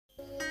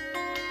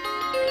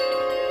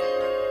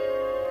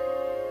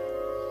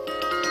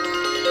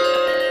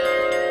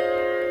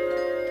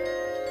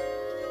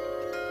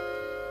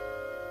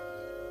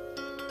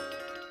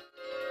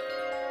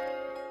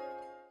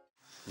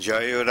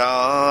Jai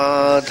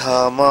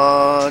Radha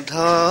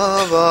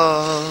Madhava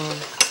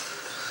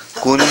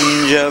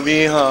Kunja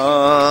Vihari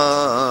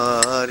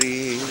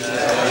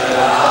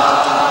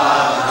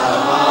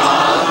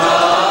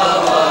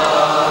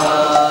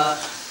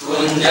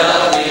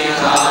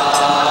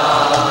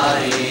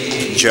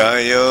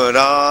Jai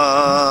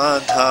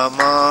Radha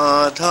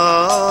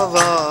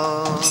Madhava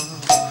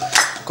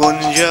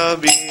Kunja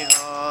Vihari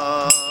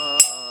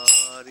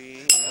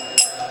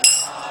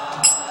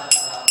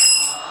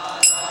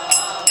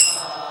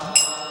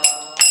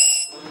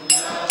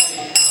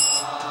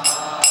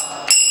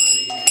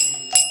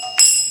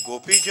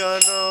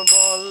Gopijana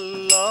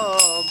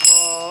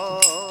Vallabha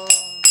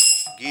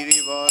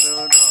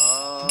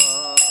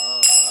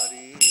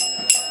Girivaradhari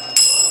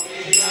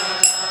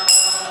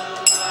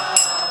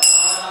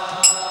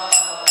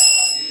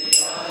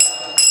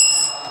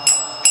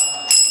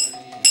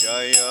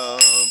Jaya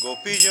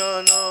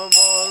Gopijana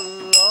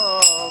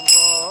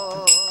Vallabha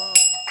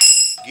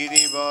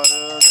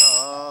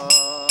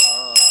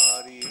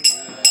Girivaradhari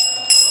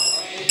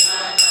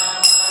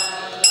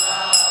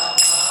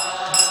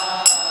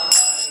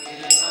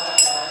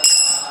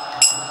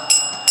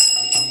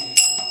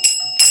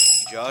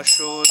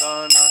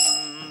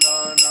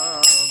Yashodanandana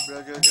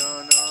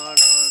Brajajana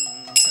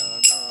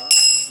Ranjana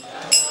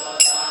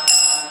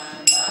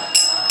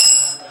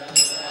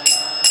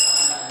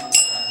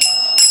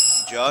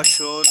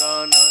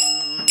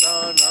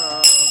Yashodanandana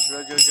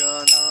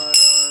Brajajana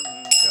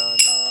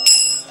Ranjana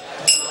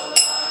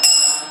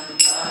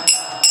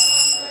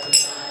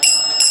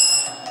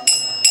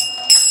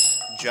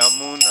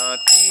Jamuna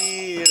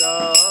Tira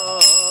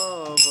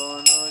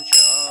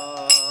Vanachari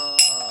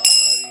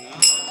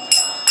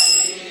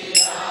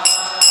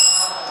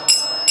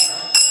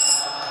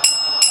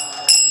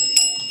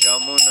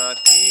Jamuna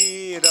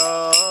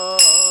Tira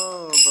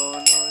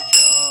Vanachari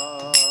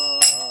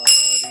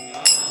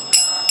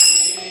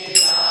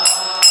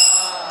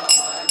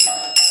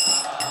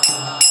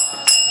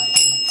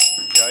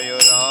Jaya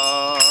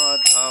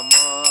Radha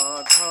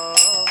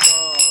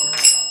Madhava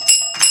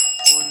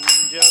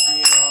Kunja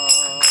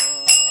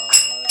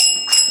Vihari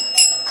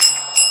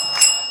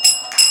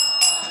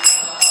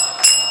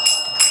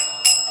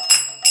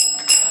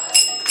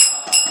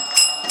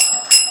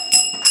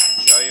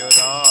Jaya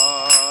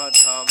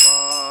Radha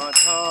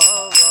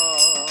Madhava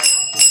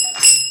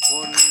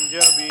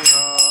Kunja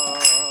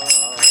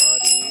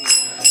Vihari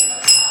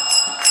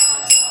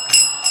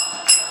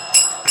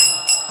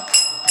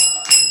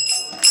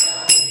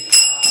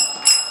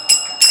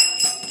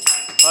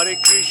Hare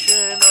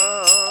Krishna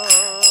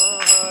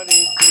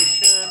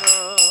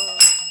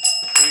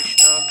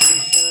Krishna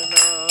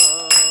Krishna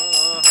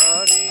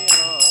Hare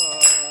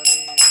Hare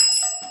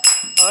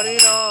Hare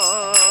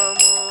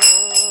Rama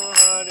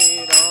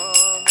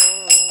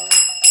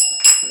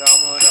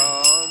Rama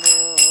Rama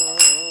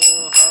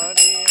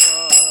Hare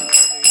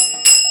Hare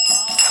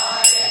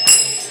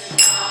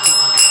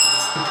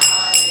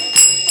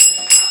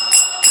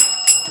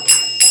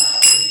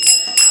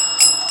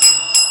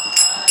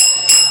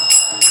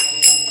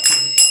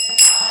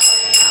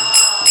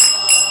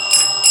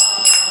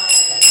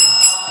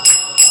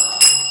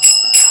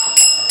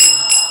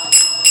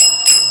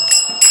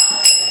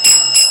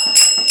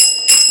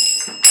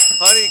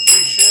Hare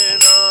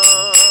Krishna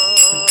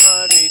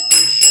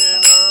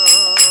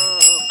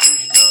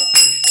Krishna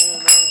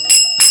Krishna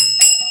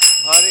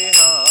Hare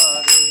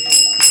Hare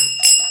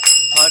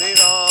Hare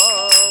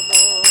Rama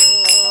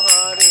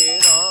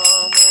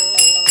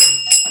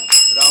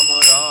Rama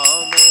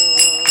Rama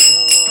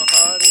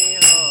Hare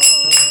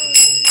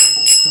Hare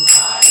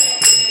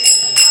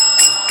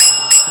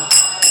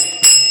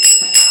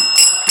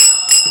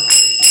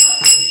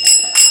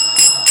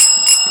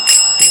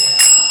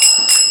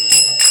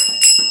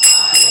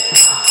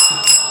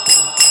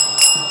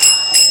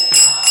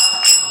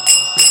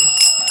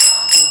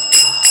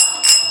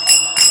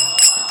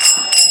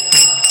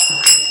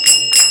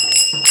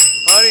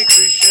Hare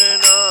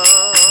Krishna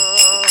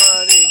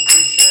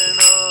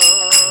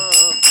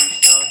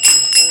Krishna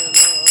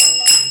Krishna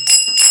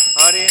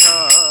Hare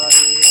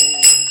Hare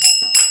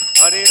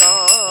Hare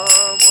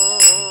Rama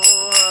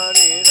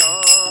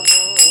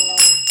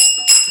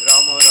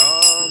Rama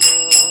Rama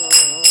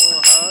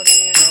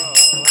Hare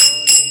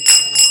Hare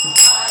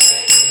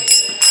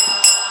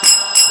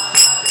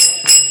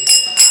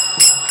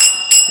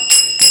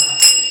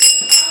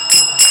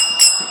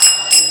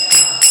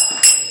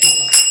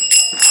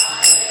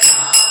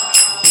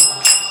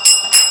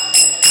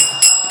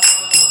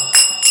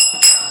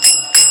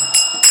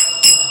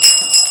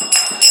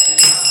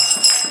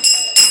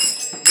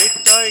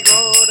Nittai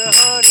Gaur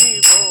Hari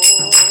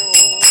Bol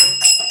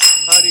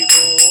Hari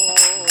Bol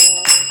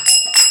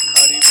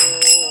Hari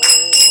Bol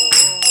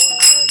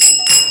Hari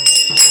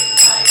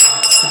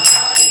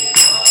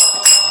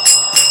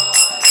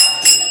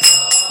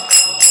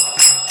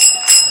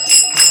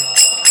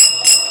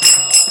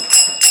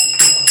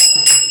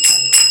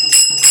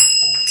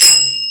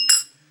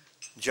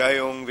Jai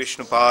Om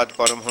Vishnupad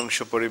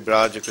Paramhamsa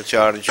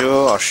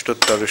Parivrajakacarya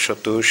Ashtottar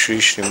Shatu Shri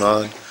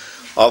Srimad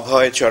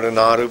Abhay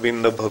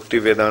Charanarubinda Bhakti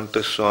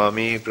Vedanta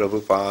Swami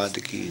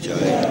Prabhupada ki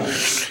jai.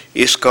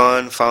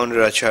 ISKCON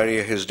founder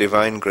Acharya His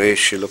Divine Grace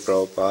Srila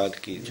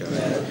Prabhupada ki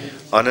jai.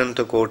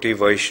 Ananta Koti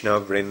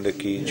Vaishnav Vrinda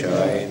ki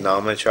jai.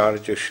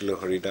 Namacharya Srila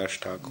Haridas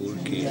Thakur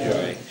ki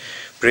jai.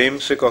 Prem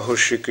se kaho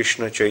Shri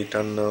Krishna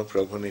Chaitanya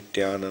Prabhu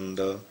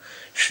Nityananda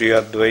Shri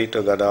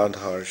Advaita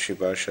Gadadhar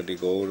Shivasadi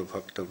Gaur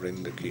Bhakta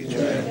Vrinda ki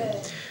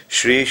jai.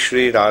 Shri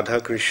Shri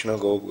Radha Krishna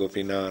Gop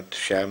Gopinath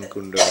Shyam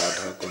Kunda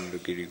Radha Kunda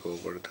Giri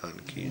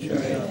Govardhan ki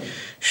jai.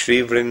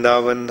 Shri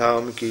Vrindavan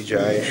Dham ki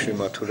jai. Shri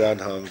Mathura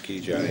Dham ki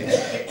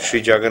jai.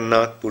 Shri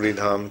Jagannath Puri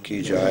Dham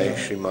ki jai.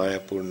 Shri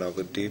Mayapur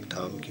Navadvip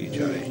Dham ki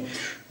jai.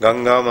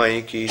 Ganga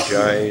Mai ki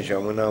jai.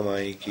 Jamuna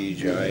Mai ki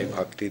jai.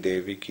 Bhakti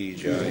Devi ki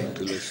jai.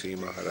 Tulasi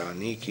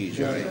Maharani ki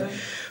jai.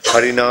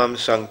 Harinam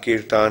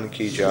Sankirtan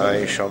ki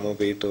jai.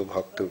 Shamabeto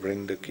Bhakta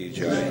Vrinda ki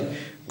jai.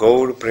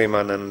 Gaur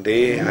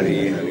Premanande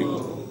Hari Hari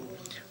Gaur.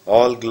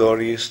 All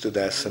glories to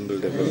the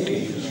assembled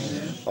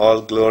devotees.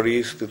 All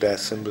glories to the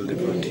assembled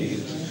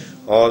devotees.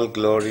 All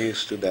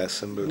glories to the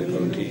assembled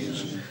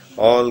devotees.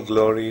 All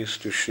glories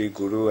to Sri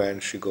Guru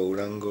and Sri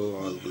Gaurango.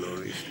 All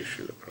glories to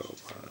Srila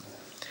Prabhupada.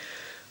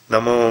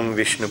 Namo Om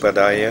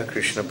Vishnupadaya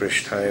Krishna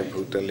Pristhaya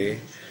Bhutale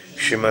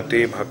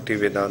Shrimate Bhakti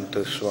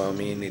Vedanta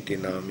Swami Niti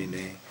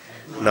Namine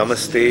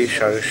Namaste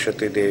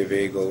Saraswati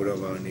Deve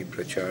Gauravani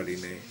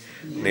Pracharine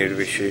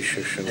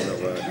Nirvishesha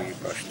Shunnavadi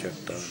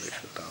Paschata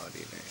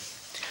Vishutarine.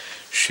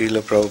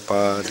 Srila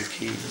Prabhupada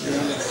ki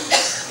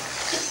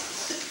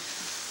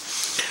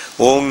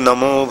Om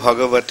Namo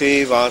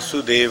Bhagavate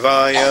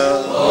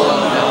Vasudevaya.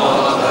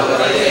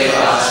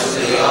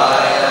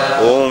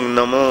 Om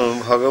Namo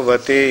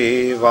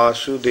Bhagavate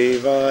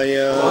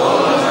Vasudevaya.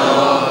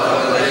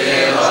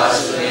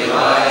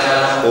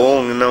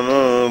 Om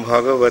Namo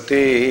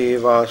Bhagavate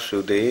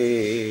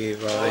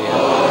Vasudevaya.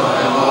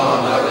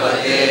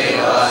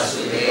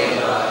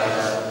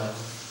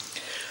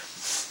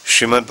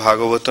 Srimad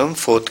Bhagavatam,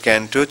 4th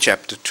Canto,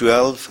 Chapter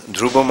 12,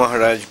 Dhruva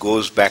Maharaj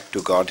goes back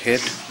to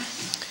Godhead.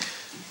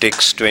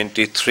 Text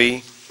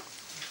 23.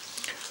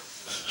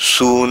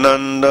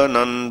 Sunanda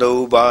Nanda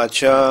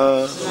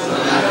Uvacha.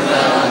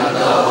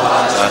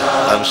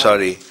 I'm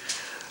sorry.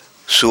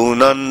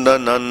 Sunanda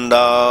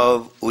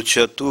Nanda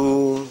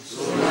Uchatu.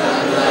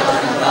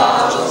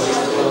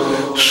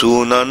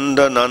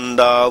 Sunanda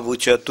Nanda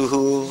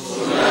Uchatu.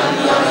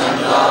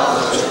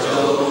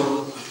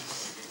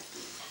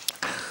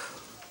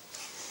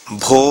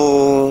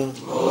 Bho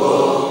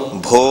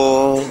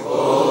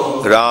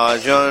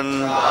Rajan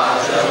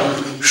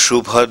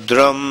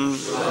Shubhadram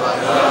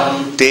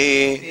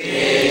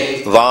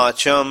Te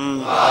Vacham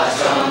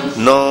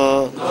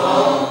No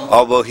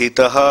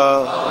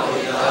Avahitaha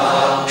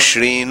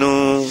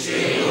Shrinu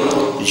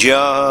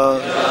Ja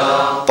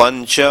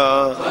Pancha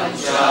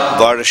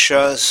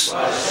Varshas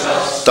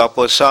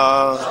Tapasa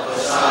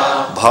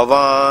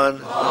Bhavan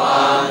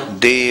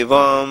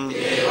Devam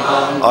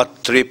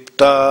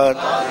Atriptat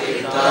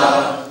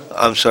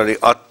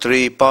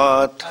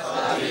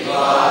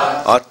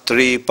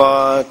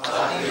Atripat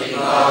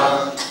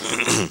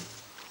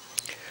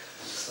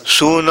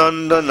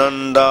Sunanda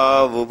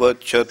Nanda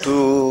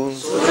Vubachatu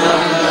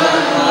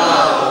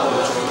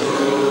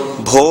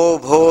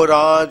Bho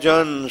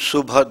Rajan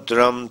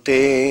Subhadram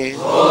Te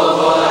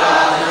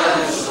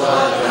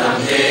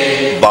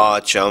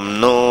Bacham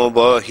No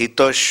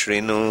Bahita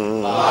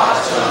Shrinu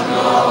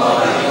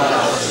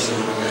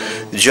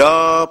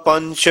Ja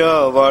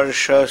Pancha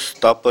Varshas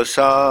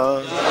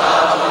Tapasa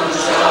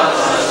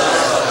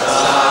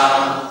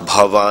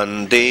Bhavan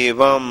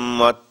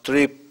Devam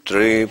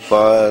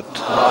Atripat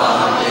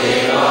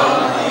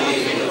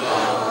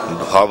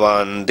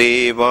Bhavan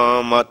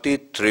Devam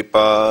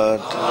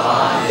Atitripat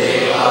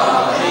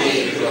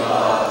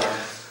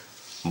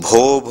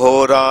Bho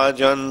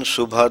Rajan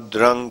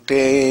Subhadram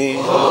Te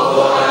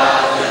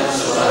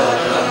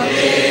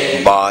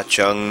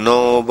Bachang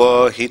No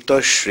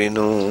Bahita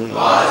Shrinu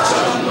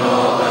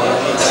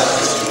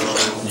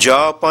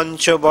Ja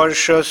Pancha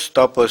Varshas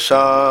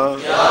Tapasa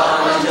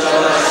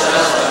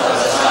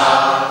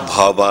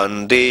Bhavan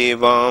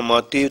Devam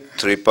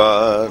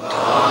Atitripat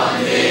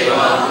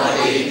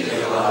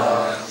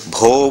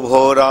Bho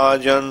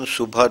Rajan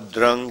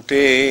Subhadram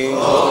Te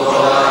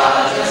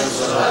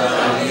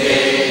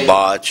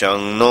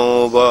Bachang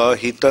No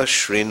Bahita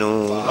Shrinu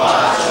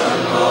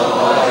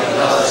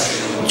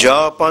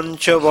Ja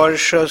Pancha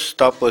Varshas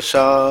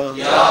Tapasa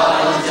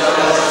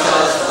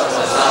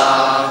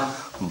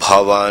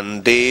Bhavan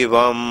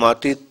Devam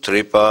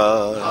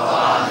Atitripat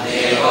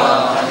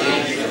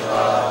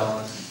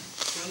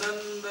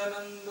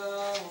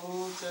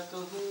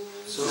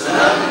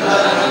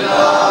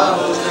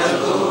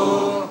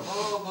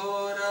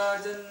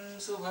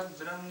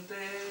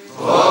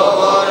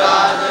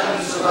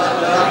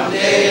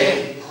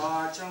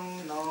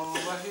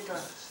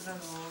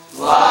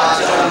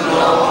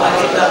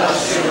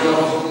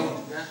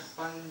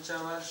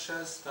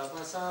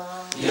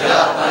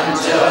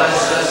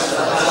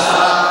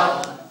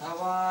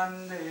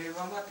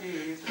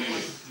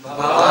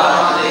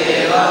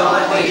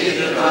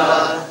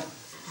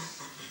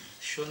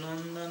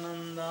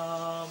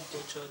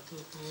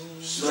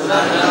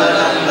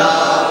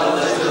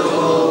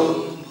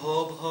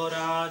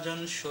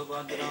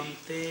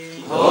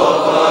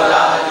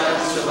Bhorajan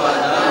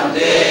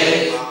Subhadrante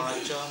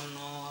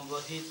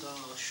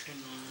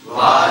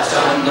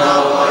Vacham no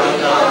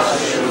Vahita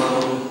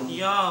Shunu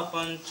Ya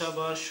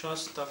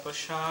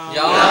Panchavashastapasha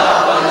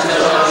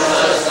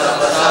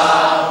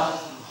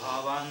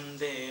Bhavan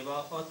Deva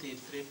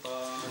Atitripa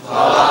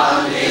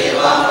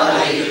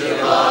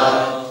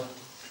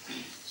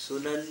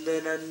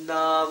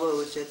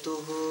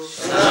Sunandanandavachatuh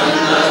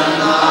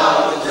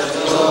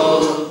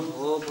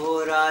Bho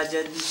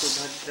Rajan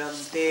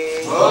Subhadrante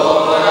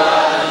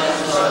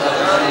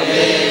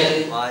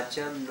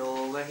Vacham no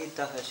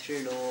Vahitah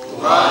Shrino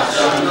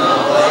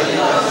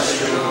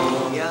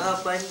Yah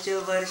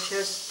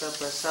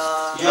Panchavarsha-tapasa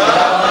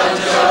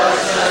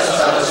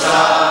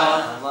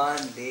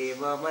Bhavan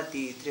Deva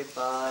Mati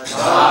Tripad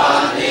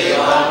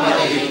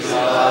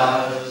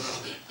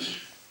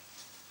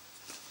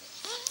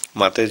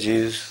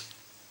Mataji's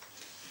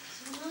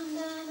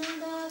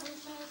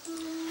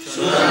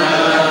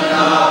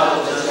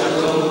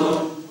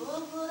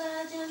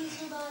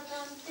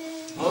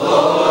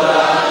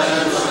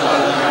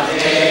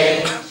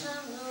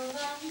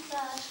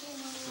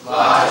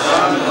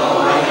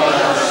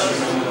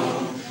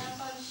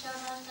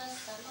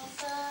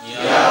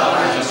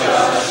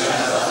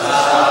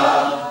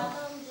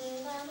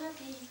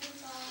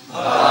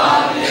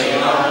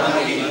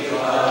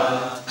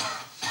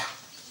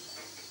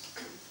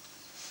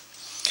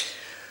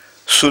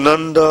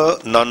Sunanda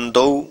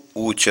Nando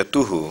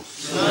Uchatuhu.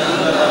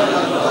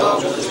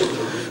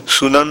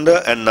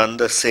 Sunanda and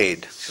Nanda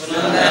said,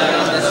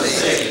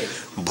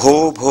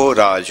 Bho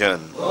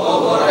Rajan,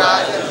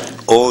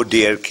 O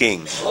dear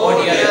king,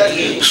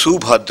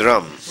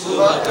 Subhadram,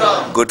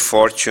 good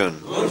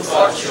fortune,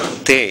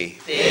 Te,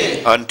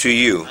 unto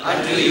you,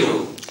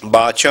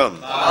 Bacham,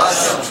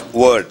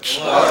 words,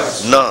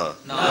 Na,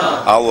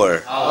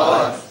 our,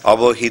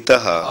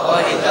 Avahitaha,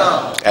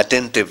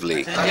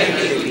 attentively,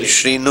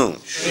 Shrinu,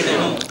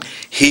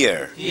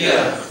 hear,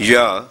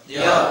 Ya,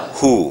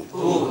 who,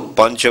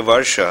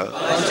 Panchavarsha,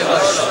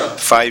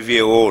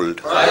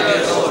 5-year-old,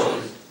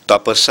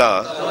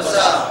 Tapasa,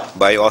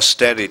 by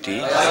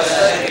austerity,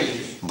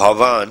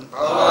 Bhavan,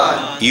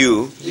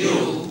 you,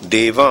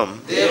 Devam,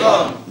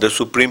 the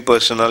Supreme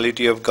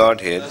Personality of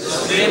Godhead,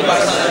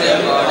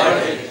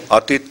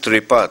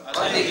 Atitripat,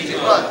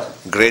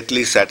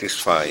 greatly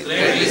satisfied.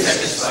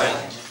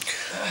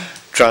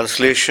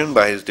 Translation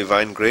by His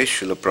Divine Grace,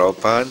 Srila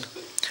Prabhupada.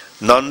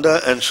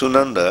 Nanda and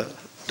Sunanda,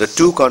 the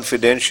two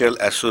confidential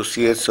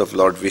associates of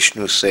Lord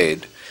Vishnu,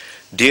 said,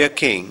 Dear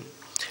King,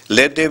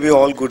 let there be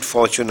all good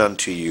fortune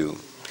unto you.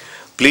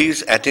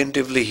 Please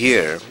attentively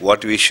hear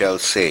what we shall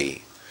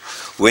say.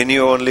 When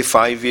you were only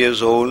 5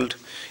 years old,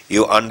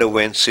 you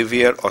underwent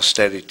severe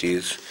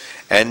austerities,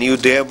 and you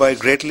thereby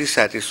greatly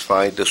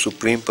satisfied the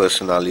Supreme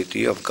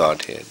Personality of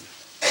Godhead.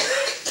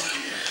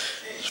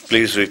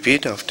 Please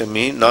repeat after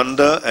me.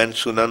 Nanda and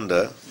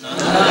Sunanda,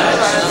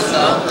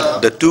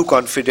 the two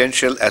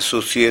confidential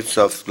associates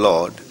of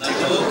Lord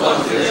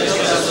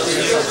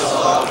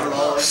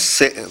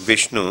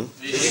Vishnu,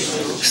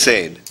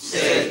 said,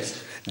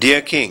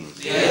 Dear King,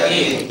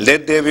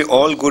 let there be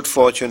all good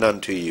fortune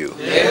unto you.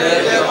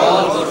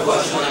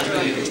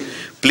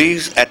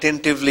 Please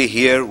attentively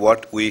hear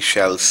what we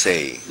shall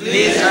say.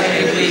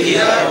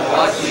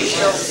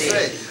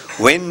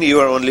 When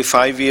you are only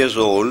 5 years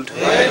old,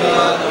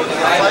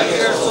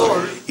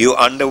 you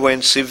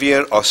underwent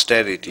severe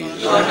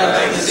austerities,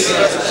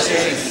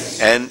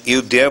 and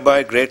you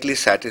thereby greatly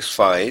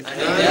satisfied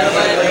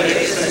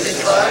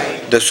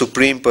the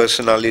Supreme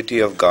Personality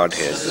of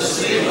Godhead.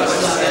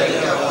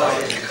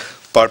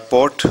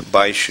 Purport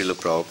by Srila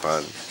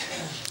Prabhupada.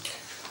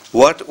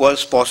 What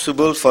was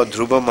possible for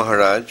Dhruva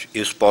Maharaj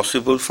is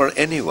possible for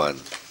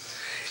anyone.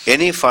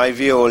 Any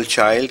 5-year-old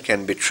child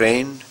can be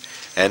trained,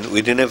 and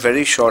within a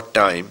very short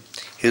time,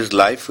 his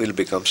life will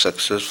become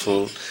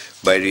successful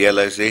by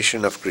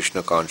realization of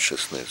Krishna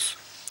consciousness.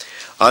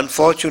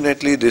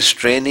 Unfortunately, this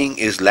training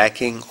is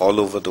lacking all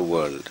over the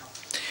world.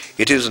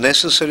 It is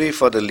necessary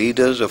for the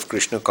leaders of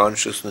Krishna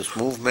consciousness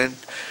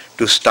movement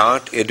to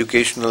start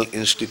educational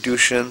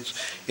institutions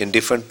in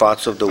different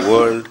parts of the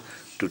world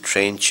to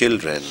train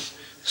children,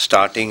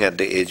 starting at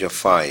the age of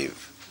 5.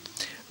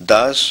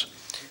 Thus,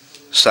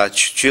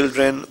 such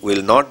children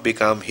will not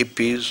become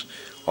hippies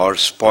or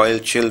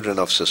spoiled children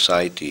of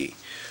society.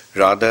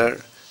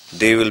 Rather,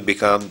 they will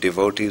become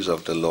devotees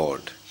of the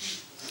Lord.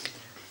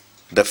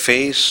 The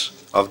face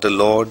of the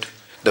Lord,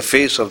 the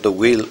face of the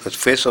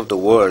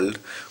world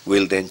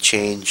will then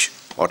change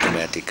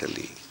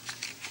automatically.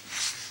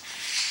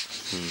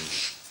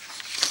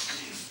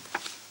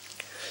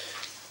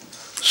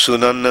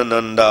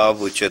 Sunananda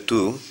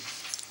vuchatu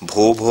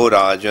bho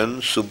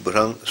rajan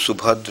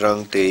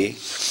subhadrang te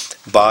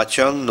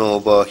bachang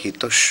nova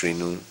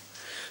hitashrinu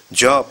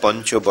ja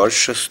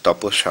panchavarsha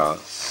tapasha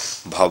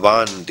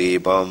bhavan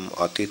devam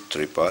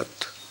atitripat.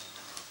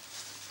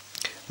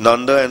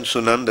 Nanda and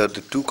Sunanda,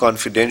 the two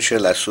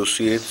confidential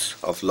associates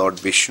of Lord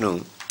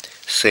Vishnu,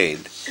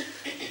 said,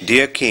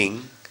 Dear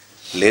King,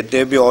 let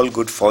there be all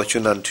good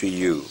fortune unto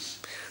you.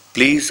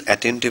 Please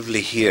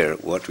attentively hear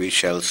what we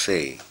shall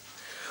say.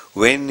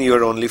 When you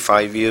are only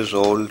 5 years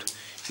old,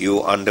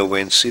 you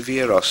underwent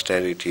severe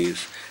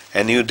austerities,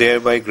 and you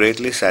thereby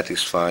greatly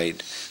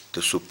satisfied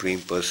the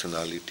Supreme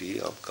Personality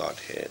of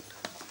Godhead.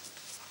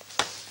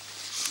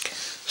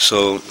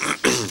 So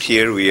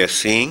here we are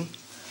seeing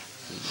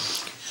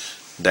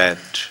that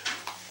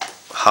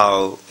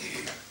how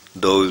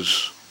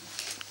those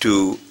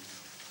two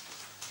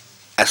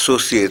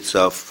associates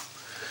of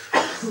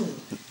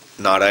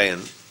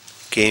Narayan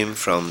came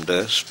from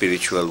the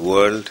spiritual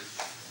world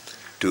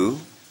to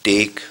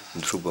take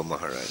Dhruva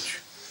Maharaj.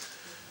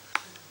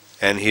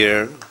 And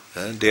here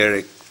they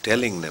are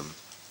telling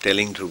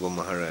Dhruva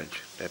Maharaj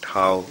that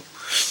how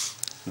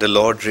the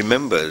Lord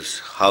remembers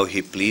how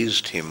he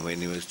pleased him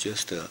when he was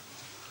just a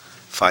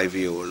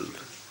 5-year-old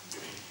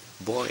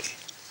boy.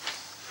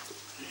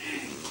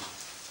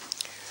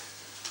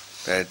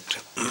 That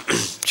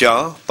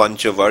cha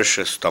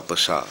panchavarshas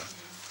tapasa.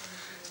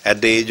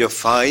 At the age of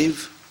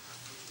 5,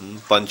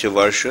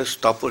 panchavarshas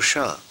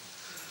tapasa,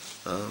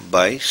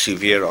 by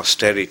severe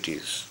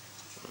austerities.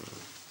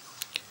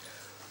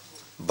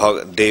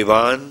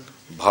 Bhavan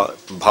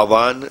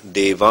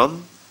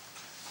devam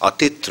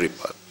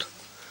atitripat.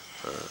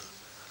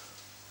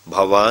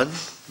 Bhavan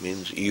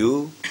means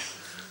you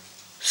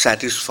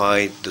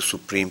satisfied the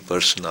Supreme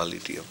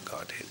Personality of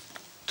Godhead.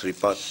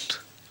 Tripat,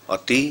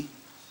 ati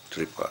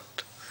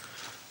tripat.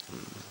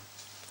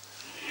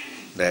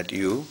 That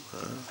you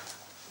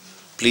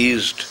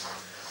pleased,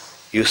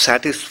 you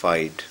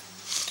satisfied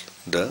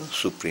the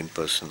Supreme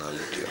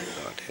Personality of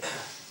Godhead.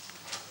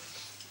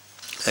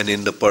 And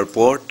in the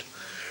purport,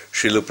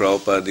 Srila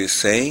Prabhupada is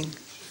saying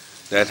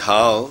that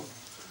how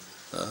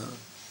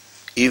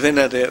even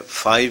at a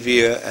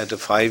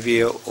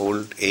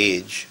 5-year-old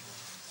age,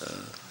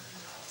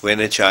 when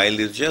a child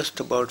is just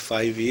about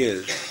 5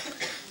 years,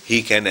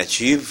 he can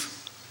achieve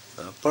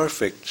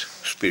perfect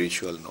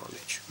spiritual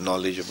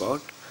knowledge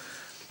about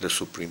the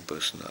Supreme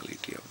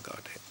Personality of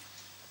Godhead.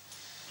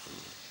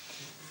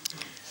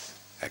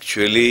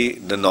 Actually,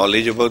 the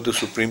knowledge about the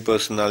Supreme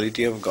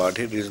Personality of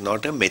Godhead is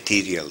not a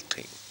material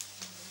thing.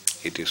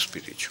 It is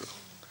spiritual.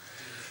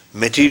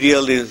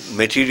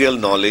 Material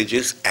knowledge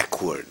is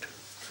acquired.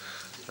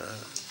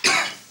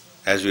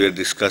 As we were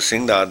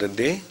discussing the other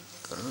day,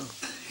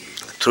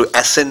 through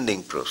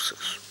ascending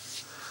process,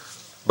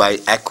 by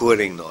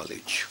acquiring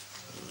knowledge.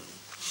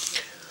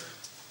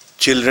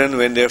 Children,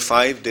 when they are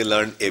 5, they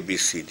learn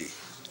ABCD.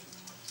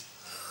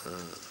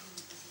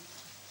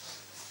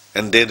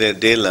 And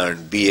they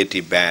learn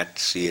BAT bat,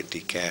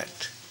 CAT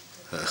cat,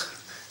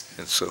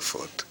 and so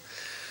forth.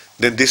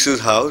 Then this is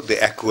how they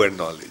acquire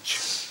knowledge.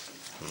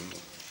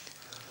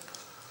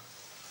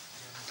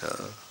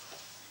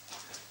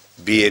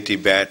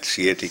 BAT bat,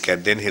 CAT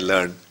cat, then he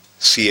learned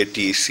CAT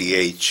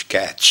CH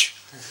catch.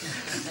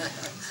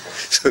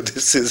 So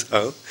this is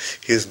how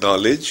his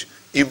knowledge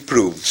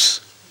improves.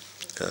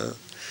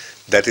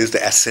 That is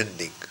the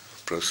ascending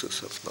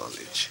process of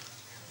knowledge.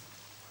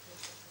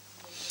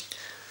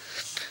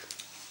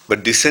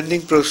 But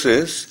descending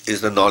process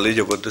is the knowledge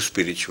about the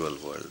spiritual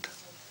world.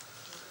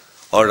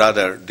 Or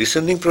rather,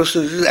 descending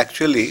process is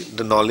actually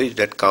the knowledge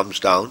that comes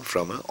down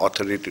from an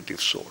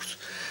authoritative source.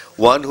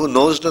 One who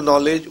knows the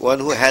knowledge, one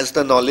who has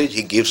the knowledge,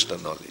 he gives the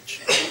knowledge.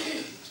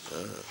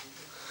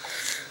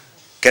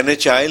 Can a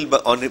child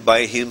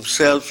by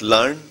himself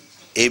learn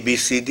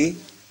ABCD?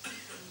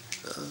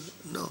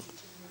 No.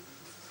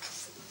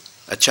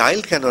 A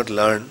child cannot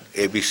learn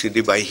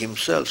ABCD by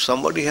himself.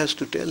 Somebody has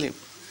to tell him.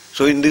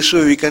 So in this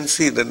way we can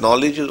see that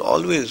knowledge is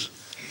always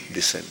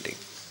descending.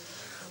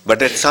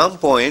 But at some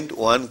point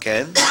one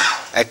can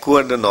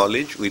acquire the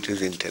knowledge with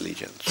his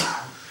intelligence.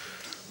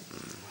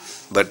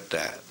 But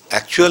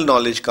actual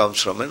knowledge comes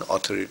from an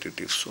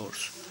authoritative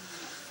source.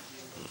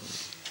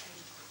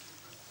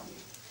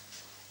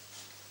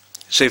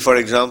 Say for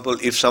example,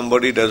 if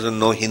somebody doesn't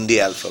know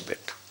Hindi alphabet,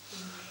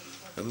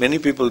 many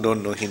people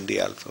don't know Hindi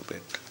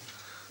alphabet.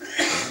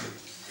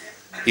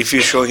 If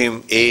you show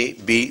him A,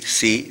 B,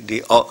 C,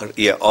 D,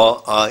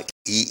 O, A,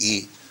 E,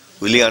 E,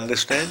 will he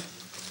understand?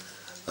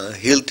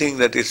 He'll think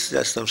that it's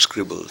just some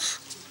scribbles.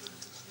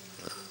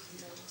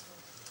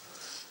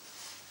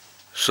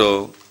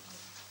 So,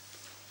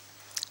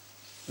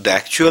 the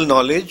actual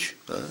knowledge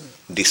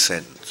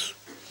descends,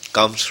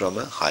 comes from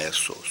a higher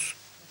source.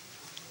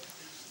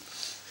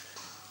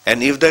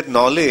 And if that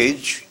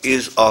knowledge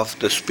is of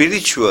the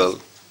spiritual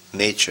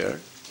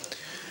nature,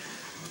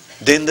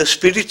 then the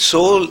spirit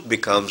soul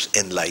becomes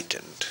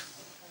enlightened.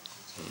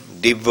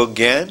 Divya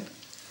Gyan,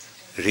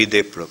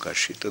 Hriday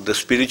Prakashita. The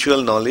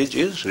spiritual knowledge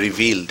is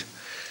revealed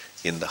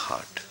in the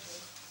heart.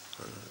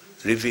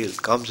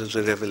 Revealed, comes as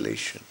a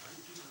revelation.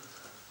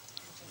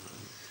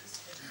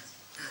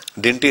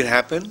 Didn't it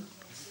happen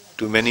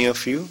to many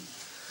of you?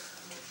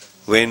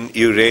 When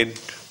you read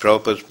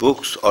Prabhupada's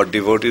books or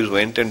devotees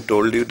went and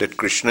told you that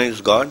Krishna is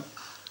God,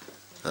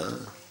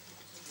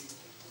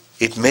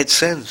 it made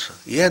sense.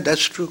 Yeah,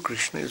 that's true,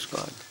 Krishna is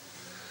God.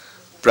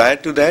 Prior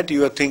to that,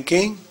 you were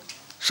thinking,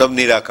 sab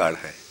nirakar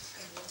hai.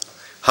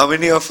 How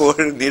many of us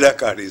were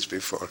Nirakaris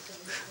before?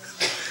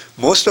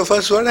 Most of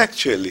us were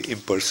actually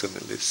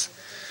impersonalists.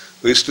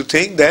 We used to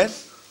think that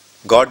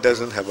God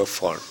doesn't have a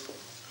form.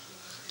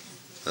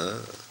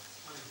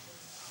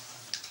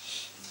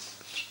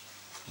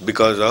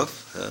 Because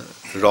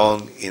of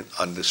wrong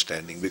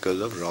understanding, because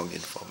of wrong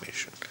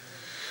information.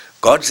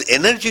 God's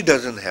energy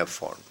doesn't have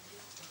form,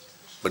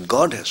 but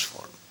God has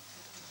form.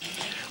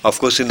 Of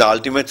course, in the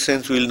ultimate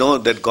sense, we'll know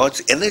that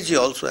God's energy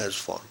also has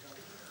form.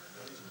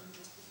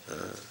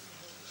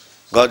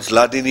 God's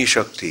Ladini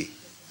Shakti,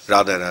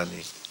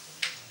 Radharani.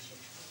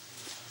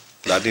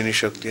 Ladini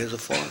Shakti has a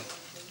form.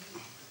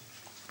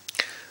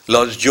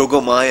 Lord's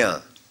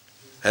Yogamaya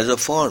has a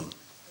form.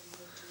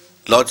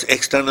 Lord's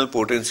external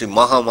potency,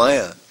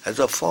 Mahamaya, has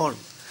a form.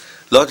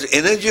 Lord's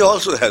energy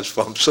also has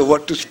form. So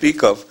what to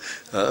speak of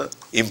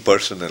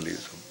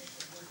impersonalism?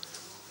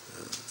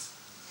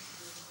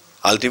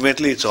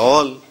 Ultimately, it's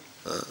all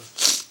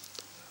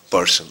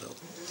personal.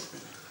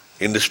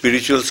 In the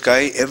spiritual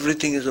sky,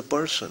 everything is a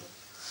person.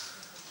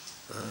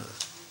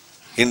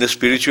 In the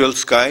spiritual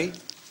sky,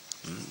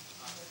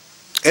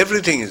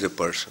 everything is a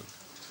person.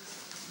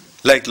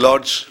 Like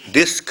Lord's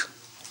disc,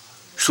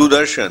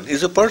 Sudarshan,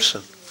 is a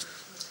person.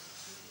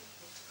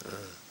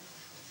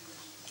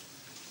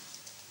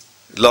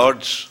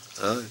 Lord's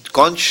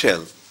conch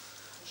shell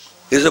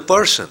is a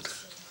person.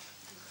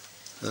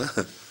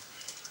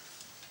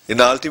 In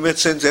the ultimate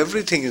sense,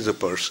 everything is a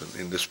person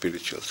in the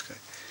spiritual sky.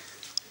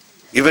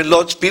 Even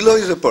Lord's pillow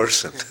is a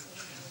person.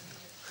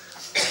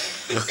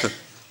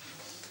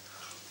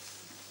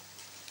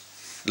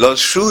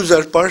 Lord's shoes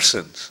are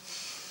persons.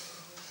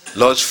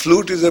 Lord's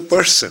flute is a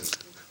person,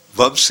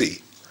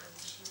 Vamsi,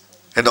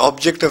 an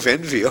object of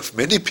envy of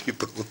many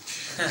people,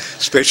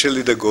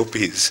 especially the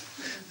gopis.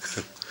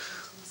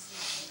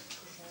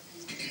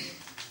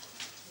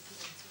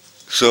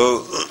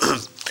 So,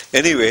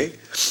 anyway,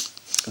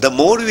 the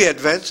more we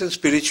advance in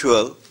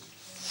spiritual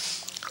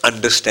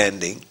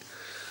understanding,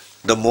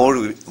 the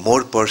more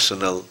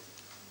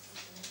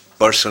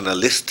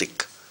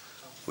personalistic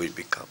we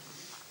become.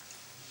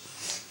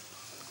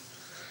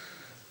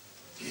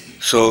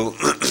 So,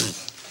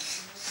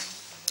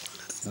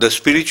 the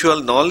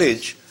spiritual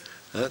knowledge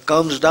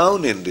comes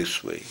down in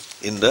this way,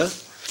 in the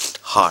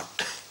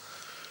heart.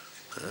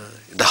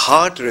 The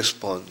heart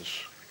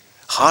responds.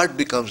 Heart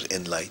becomes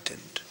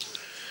enlightened.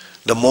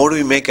 The more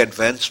we make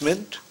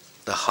advancement,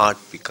 the heart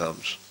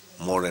becomes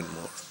more and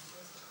more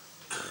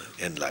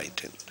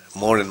enlightened,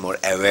 more and more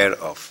aware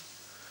of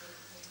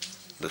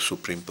the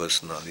Supreme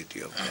Personality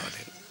of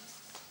Godhead.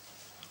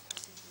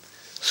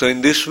 So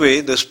in this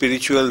way, the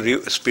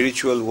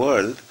spiritual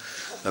world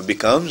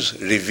becomes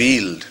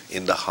revealed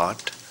in the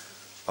heart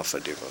of a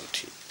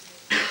devotee.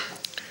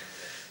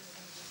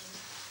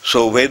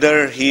 So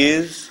whether he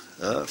is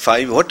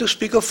what to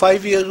speak of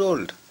 5 years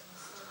old?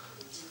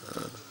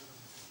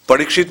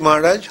 Parikshit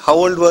Maharaj, how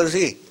old was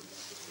he?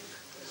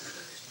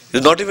 He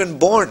was not even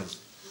born.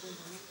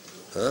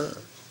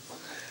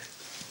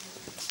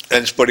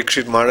 And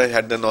Parikshit Maharaj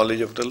had the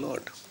knowledge of the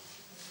Lord.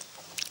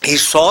 He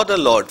saw the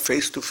Lord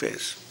face to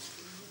face.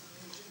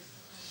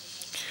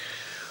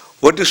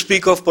 What to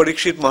speak of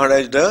Parikshit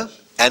Maharaj? The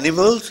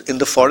animals in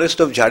the forest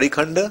of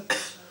Jharikhanda,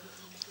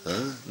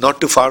 not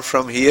too far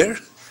from here,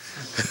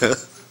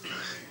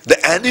 the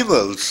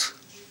animals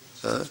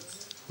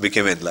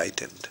became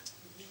enlightened.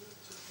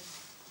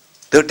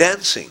 They were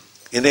dancing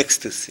in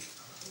ecstasy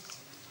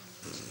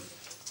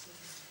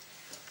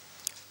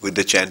with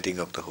the chanting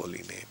of the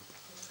holy name.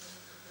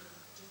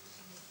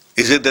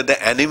 Is it that the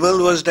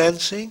animal was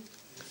dancing?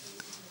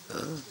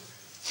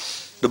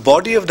 The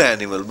body of the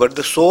animal, but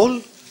the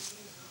soul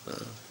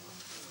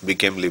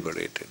became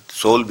liberated.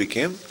 Soul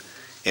became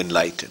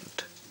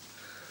enlightened.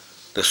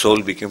 The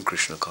soul became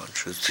Krishna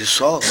conscious. They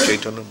saw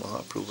Chaitanya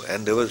Mahaprabhu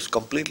and they was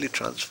completely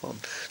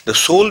transformed. The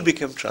soul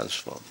became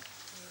transformed.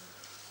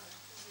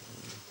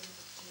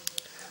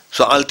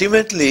 So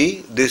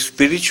ultimately, this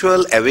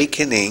spiritual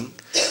awakening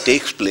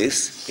takes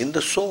place in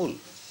the soul,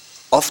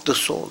 of the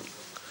soul.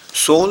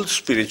 Soul's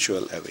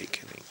spiritual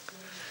awakening.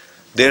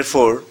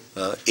 Therefore,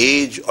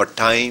 age or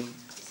time,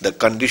 the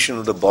condition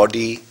of the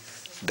body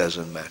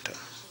doesn't matter.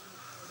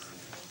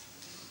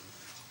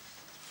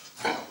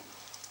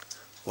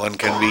 One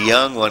can be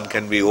young, one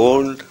can be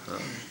old.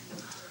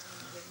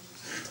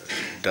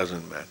 It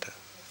doesn't matter.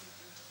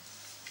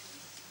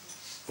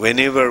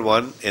 Whenever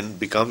one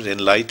becomes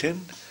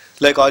enlightened,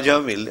 like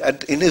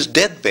Ajamil, in his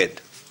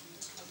deathbed,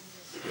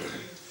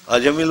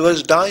 Ajamil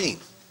was dying.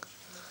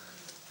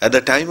 At the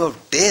time of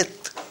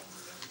death,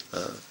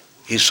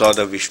 he saw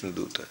the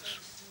Vishnudutas.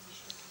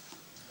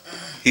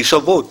 He saw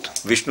both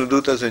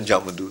Vishnudutas and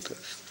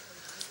Jamadutas.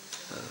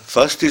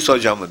 First he saw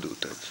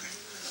Jamadutas,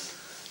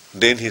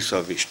 then he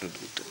saw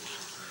Vishnudutas.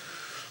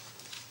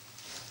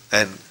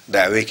 And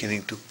the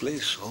awakening took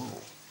place.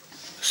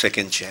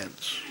 Second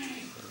chance.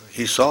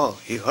 He saw,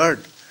 he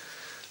heard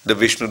the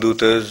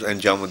Vishnudutas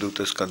and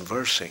Jamadutas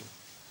conversing.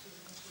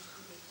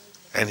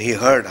 And he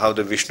heard how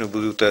the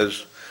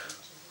Vishnudutas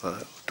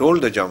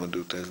told the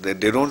Jamadutas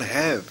that they don't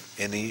have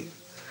any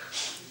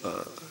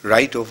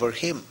right over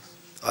him.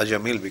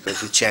 Ajamil,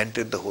 because he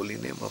chanted the holy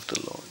name of the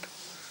Lord.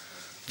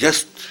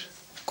 Just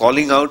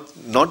calling out,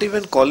 not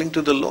even calling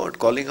to the Lord,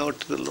 calling out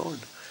to the Lord,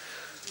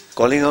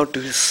 calling out to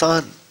his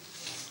son.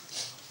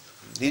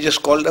 He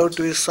just called out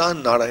to his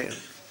son, Narayan.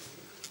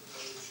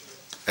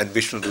 And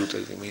Vishnu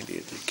Dutas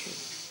immediately came.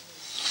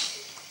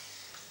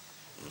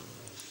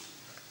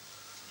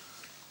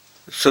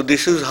 So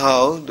this is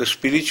how the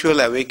spiritual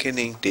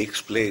awakening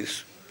takes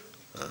place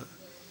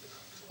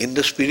in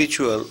the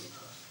spiritual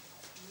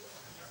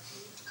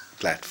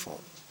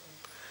platform,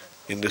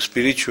 in the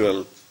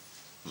spiritual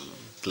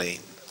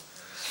plane.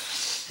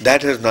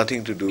 That has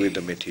nothing to do with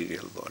the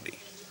material body.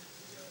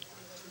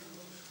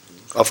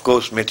 Of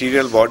course,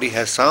 material body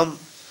has some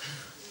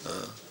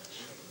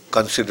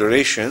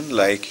consideration,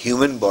 like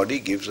human body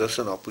gives us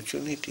an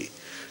opportunity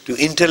to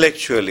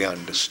intellectually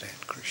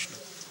understand Krishna.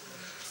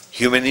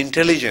 Human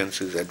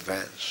intelligence is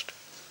advanced.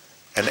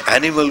 An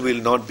animal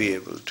will not be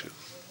able to.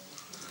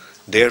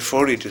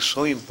 Therefore, it is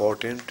so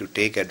important to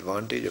take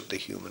advantage of the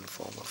human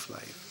form of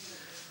life.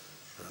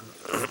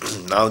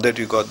 Now that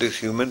we got this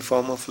human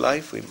form of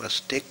life, we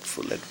must take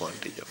full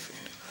advantage of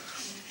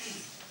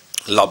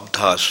it.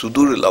 Labdha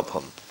sudur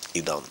labham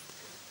idam.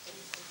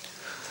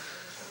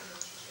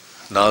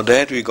 Now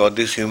that we got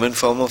this human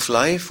form of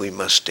life, we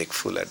must take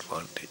full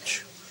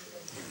advantage.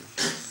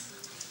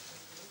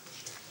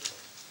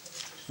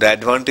 The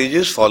advantage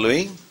is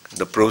following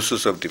the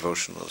process of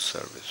devotional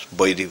service,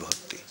 Vaidhi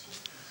Bhakti.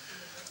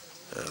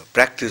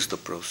 Practice the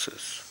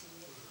process.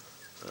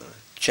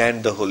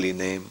 Chant the holy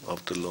name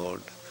of the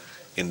Lord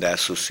in the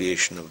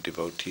association of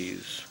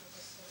devotees.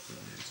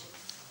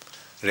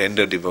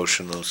 Render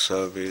devotional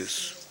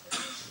service.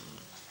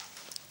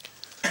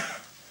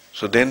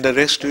 So then the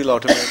rest will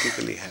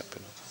automatically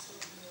happen.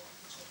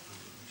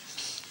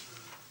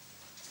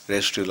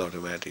 Rest will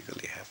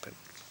automatically happen.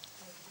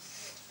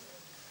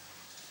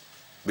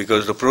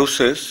 Because the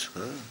process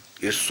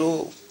is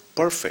so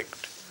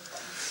perfect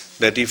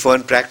that if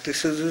one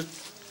practices it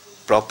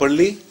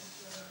properly,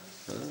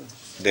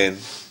 then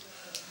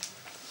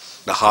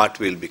the heart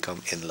will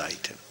become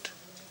enlightened.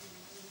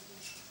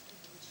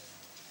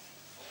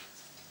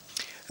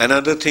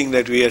 Another thing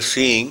that we are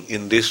seeing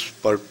in this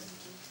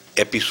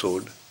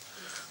episode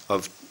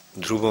of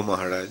Dhruva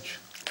Maharaj,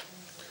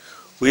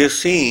 we are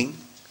seeing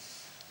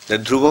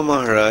that Dhruva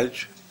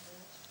Maharaj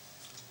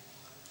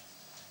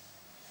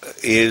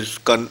is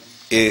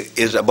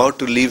about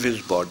to leave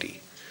his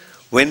body.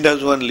 When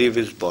does one leave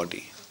his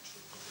body?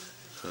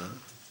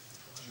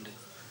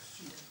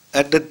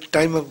 At the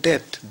time of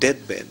death,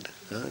 deathbed.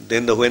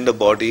 Then when the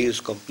body is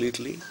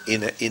completely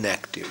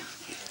inactive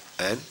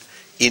and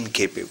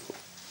incapable.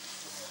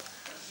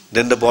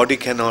 Then the body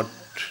cannot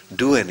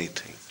do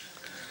anything.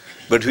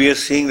 But we are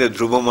seeing that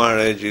Dhruva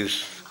Maharaj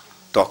is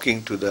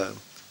talking to the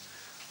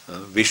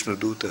Vishnu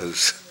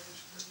Dutas.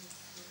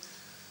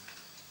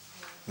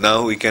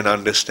 Now we can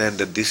understand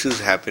that this is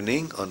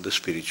happening on the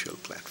spiritual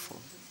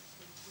platform,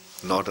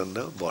 not on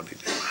the bodily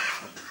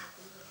platform.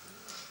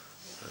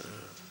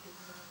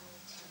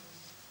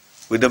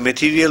 With the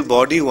material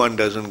body, one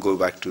doesn't go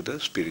back to the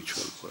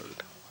spiritual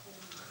world.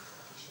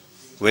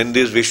 When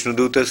these Vishnu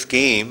Dutas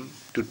came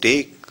to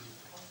take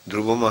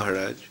Dhruva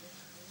Maharaj,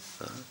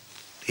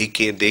 they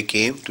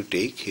came to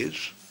take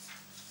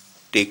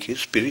his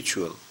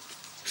spiritual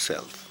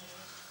self.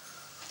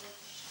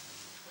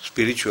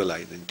 Spiritual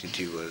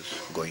identity was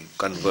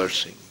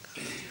conversing.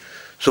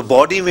 So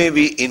body may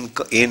be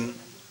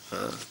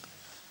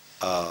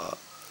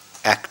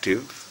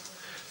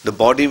active, the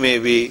body may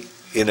be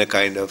in a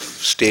kind of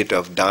state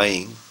of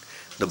dying,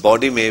 the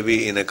body may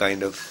be in a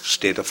kind of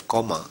state of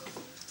coma.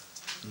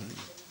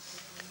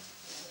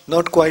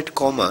 Not quite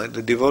coma,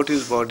 the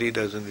devotee's body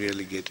doesn't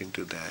really get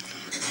into that.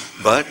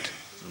 But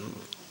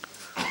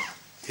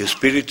his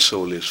spirit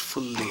soul is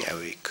fully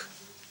awake.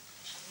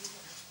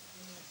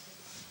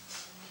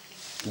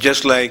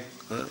 Just like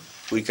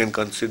we can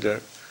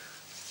consider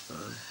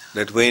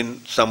that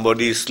when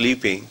somebody is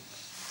sleeping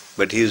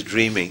but he is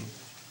dreaming,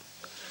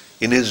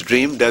 in his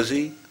dream does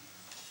he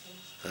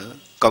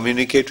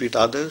communicate with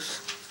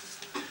others?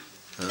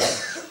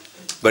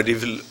 But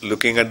if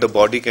looking at the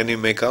body, can you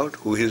make out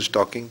who he is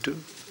talking to?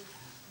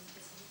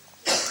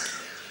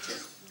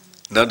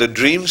 Now the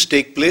dreams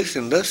take place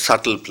in the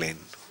subtle plane.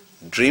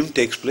 Dream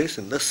takes place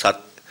in the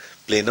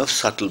plane of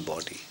subtle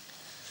body.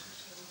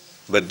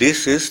 But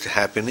this is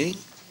happening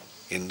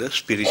in the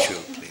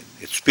spiritual plane.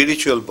 Its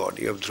spiritual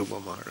body of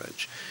Dhruva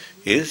Maharaj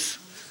is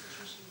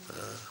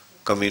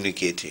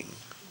communicating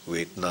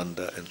with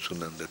Nanda and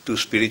Sunanda, two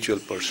spiritual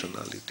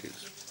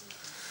personalities.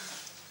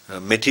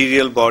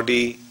 Material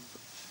body,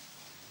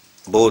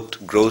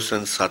 both gross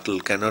and subtle,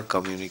 cannot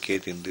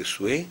communicate in this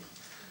way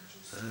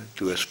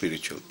to a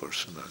spiritual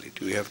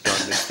personality. We have to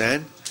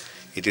understand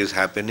it is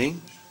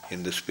happening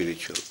in the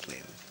spiritual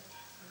plane.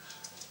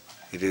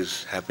 It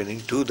is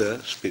happening to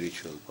the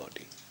spiritual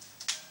body.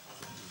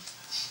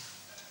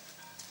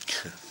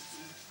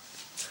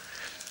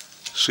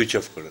 Switch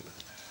off karo na.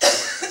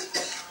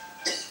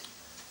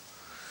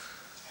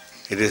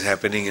 It is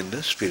happening in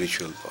the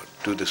spiritual body,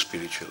 to the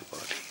spiritual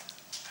body.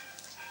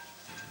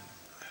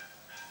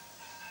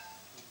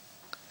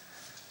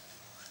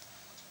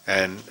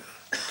 And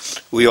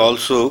we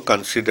also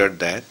considered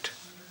that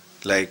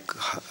like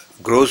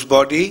gross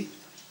body,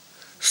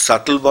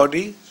 subtle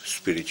body,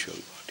 spiritual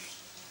body.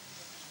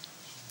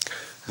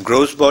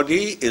 Gross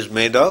body is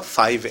made of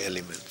 5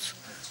 elements: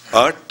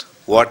 earth,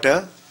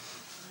 water,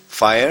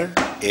 fire,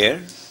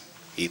 air,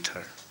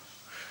 ether.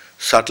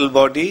 Subtle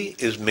body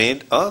is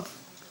made of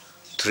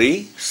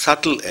 3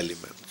 subtle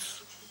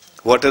elements.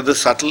 What are the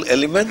subtle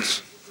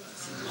elements?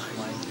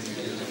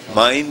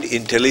 Mind,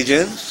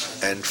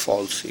 intelligence, and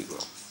false ego.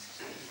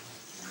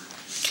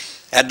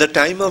 At the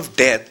time of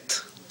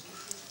death,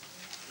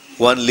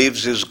 one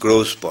leaves his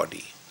gross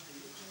body.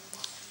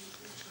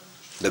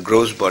 The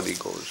gross body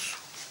goes.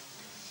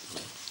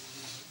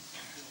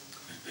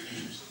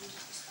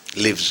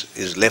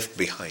 Is left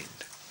behind.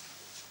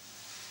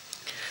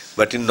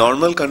 But in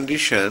normal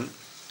condition,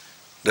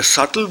 the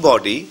subtle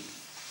body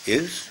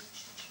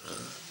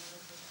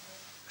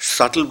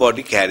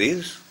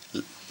carries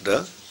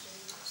the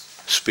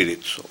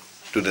spirit soul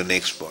to the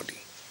next body.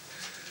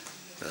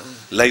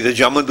 Like the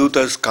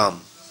Jamadutas come.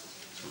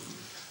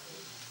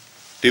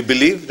 Do you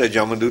believe the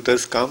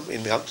Jamadutas come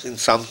in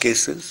some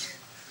cases?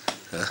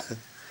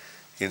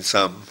 In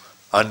some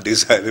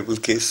undesirable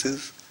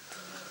cases?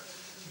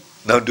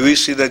 Now do we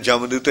see that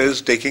Jamaduta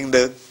is taking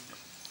the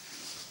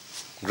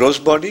gross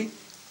body?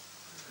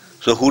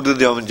 So who do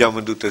the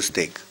Jamadutas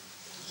take?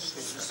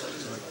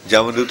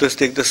 Jamadutas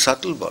take the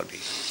subtle body.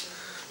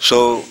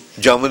 So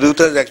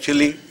Jamadutas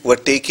actually were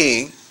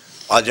taking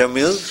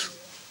Ajamil's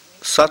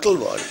subtle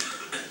body.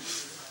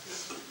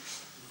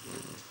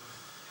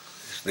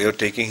 They were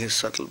taking his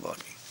subtle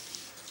body.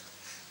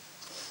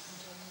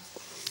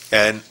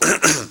 And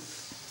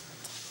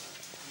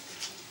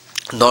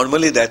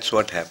normally that's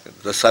what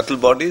happens. The subtle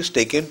body is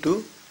taken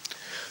to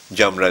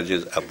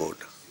Jamraj's abode.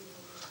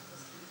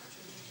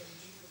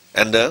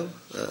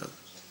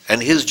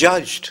 And he is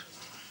judged.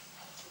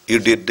 You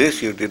did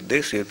this, you did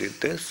this, you did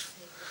this.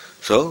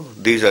 So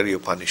these are your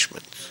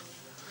punishments.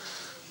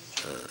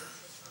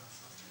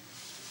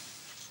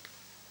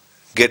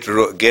 Get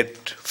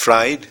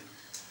fried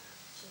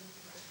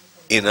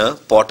in a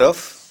pot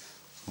of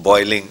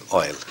boiling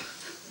oil.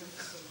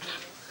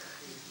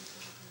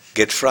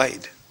 Get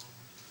fried.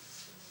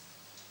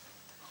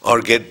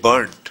 Or get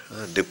burnt.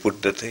 They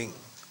put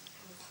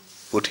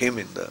him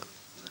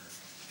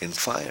in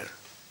fire.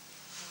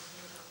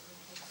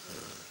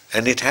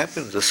 And it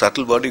happens, the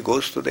subtle body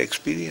goes through the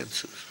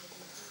experiences.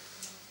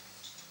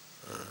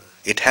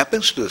 It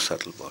happens to the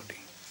subtle body.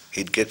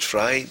 It gets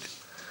fried,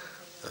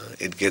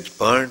 it gets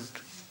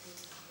burnt,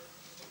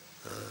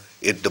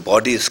 the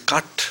body is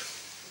cut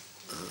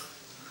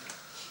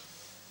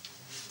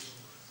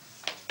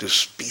to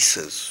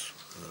pieces,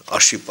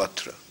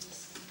 ashipatra,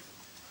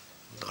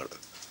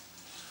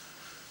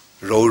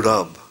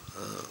 Roudab,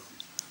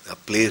 a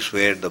place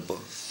where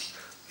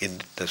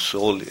the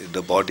soul,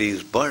 the body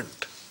is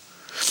burnt.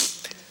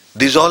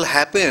 These all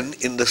happen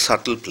in the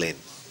subtle plane.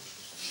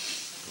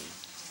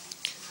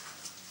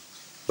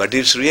 But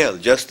it's real.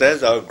 Just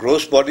as our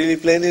gross bodily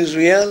plane is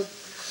real,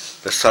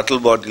 the subtle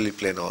bodily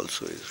plane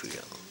also is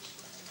real.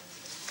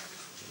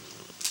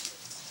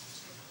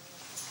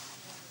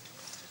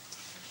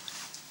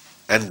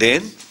 And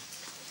then,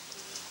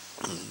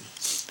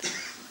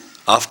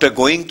 after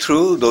going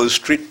through those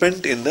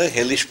treatment in the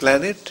hellish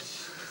planet,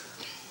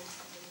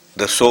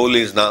 the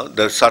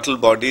subtle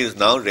body is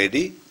now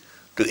ready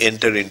to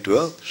enter into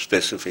a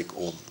specific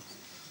womb,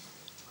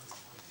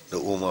 the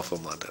womb of a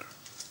mother.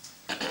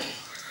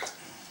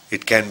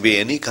 It can be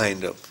any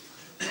kind of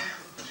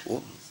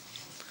womb.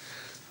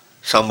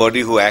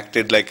 Somebody who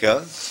acted like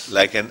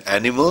an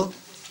animal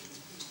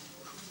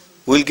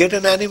will get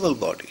an animal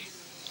body.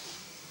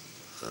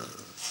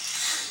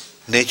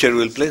 Nature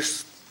will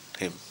place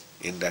him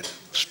in that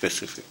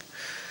specific.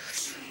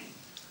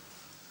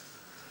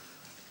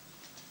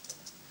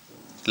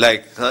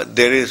 Like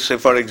there is, say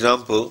for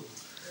example,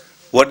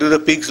 what do the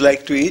pigs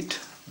like to eat?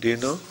 Do you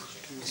know?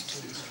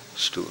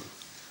 Stool.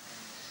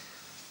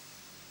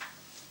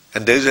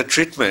 And there is a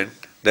treatment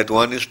that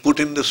one is put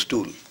in the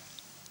stool.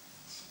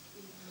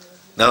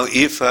 Now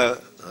if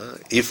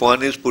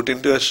one is put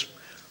into a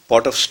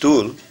pot of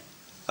stool,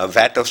 a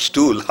vat of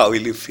stool, how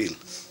will you feel?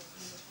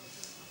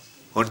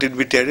 Won't it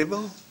be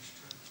terrible?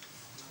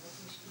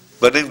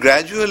 But then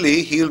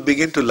gradually he will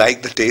begin to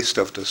like the taste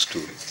of the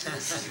stool.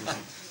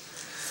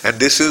 And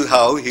this is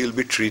how he will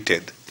be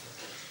treated.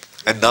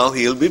 And now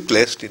he will be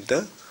placed in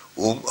the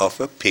womb of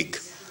a pig.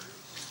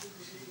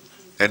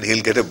 And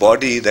he'll get a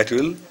body that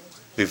will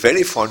be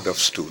very fond of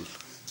stool.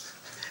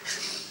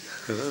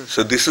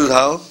 So this is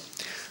how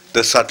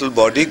the subtle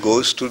body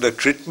goes through the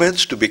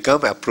treatments to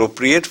become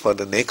appropriate for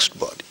the next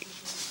body.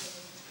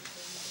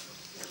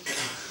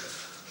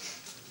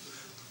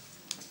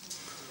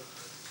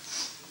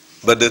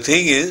 But the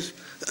thing is,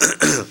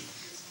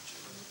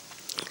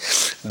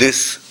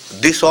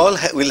 this all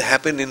will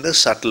happen in the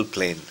subtle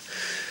plane.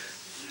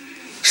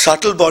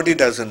 Subtle body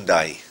doesn't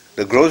die.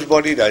 The gross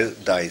body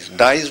dies.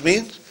 Dies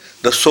means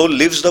the soul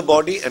leaves the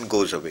body and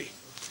goes away.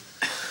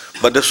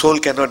 But the soul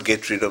cannot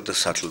get rid of the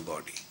subtle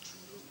body.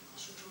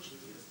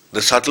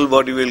 The subtle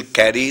body will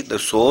carry the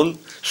soul,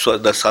 so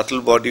the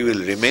subtle body will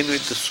remain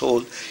with the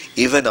soul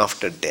even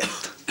after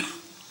death.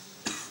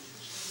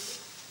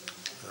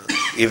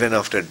 Even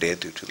after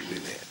death it will be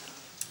there.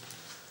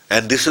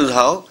 And this is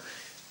how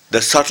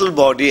the subtle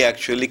body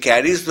actually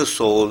carries the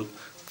soul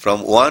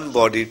from one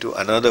body to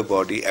another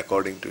body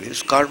according to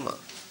his karma,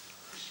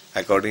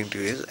 according to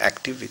his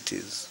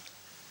activities.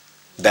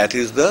 That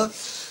is the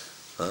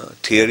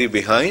theory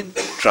behind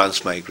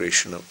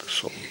transmigration of the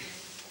soul.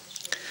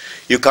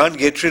 You can't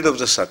get rid of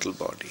the subtle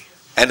body.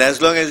 And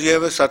as long as you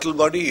have a subtle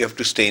body, you have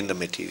to stay in the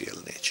material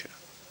nature.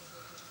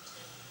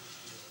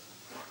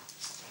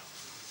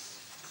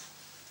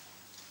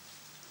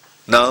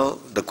 Now,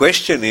 the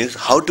question is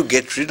how to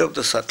get rid of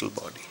the subtle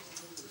body.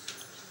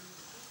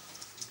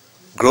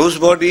 Gross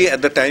body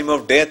at the time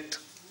of death,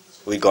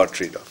 we got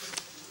rid of.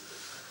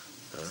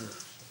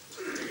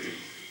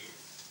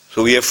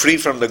 So we are free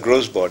from the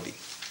gross body.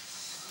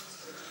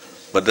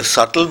 But the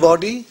subtle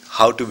body,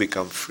 how to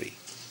become free?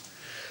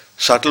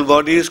 Subtle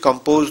body is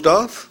composed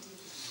of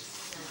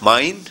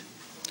mind,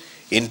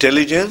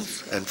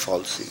 intelligence and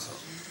false ego.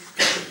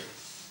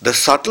 The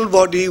subtle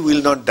body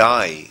will not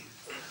die,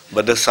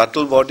 but the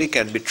subtle body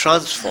can be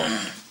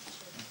transformed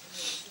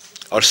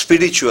or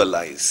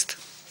spiritualized.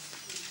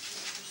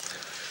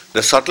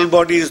 The subtle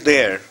body is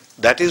there.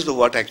 That is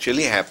what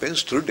actually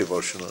happens through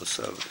devotional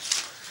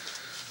service.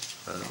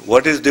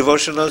 What is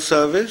devotional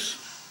service?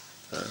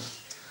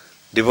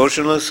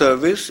 Devotional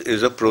service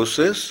is a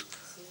process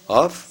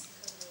of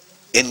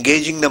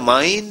engaging the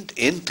mind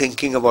in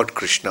thinking about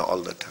Krishna all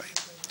the time.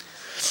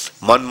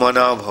 Man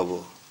mana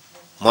bhavo.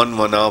 Man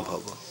mana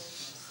bhavo.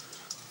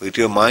 With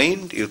your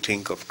mind you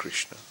think of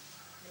Krishna.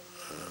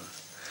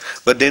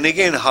 But then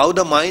again, how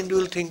the mind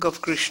will think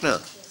of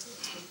Krishna?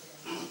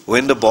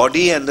 When the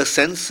body and the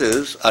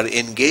senses are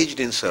engaged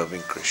in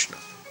serving Krishna.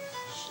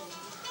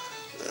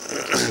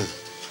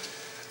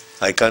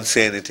 I can't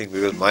say anything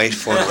because my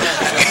phone was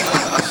ringing.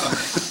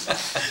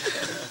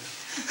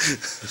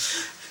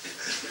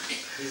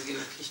 He's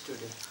giving fish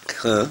today.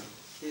 Huh?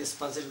 He is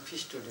sponsoring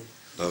fish today.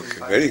 Okay,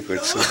 very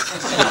good. So,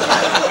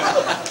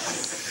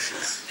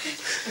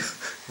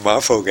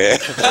 माफ हो गया.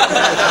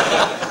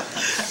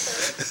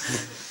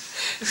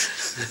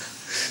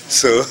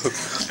 So,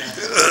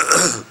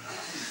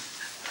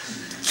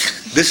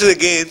 this is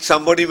again,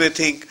 somebody may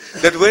think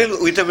that,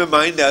 well, with my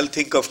mind I'll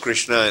think of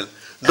Krishna.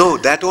 No,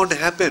 that won't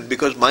happen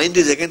because mind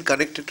is again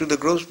connected to the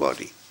gross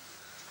body.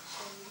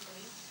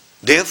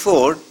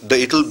 Therefore,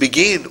 it will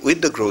begin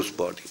with the gross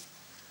body.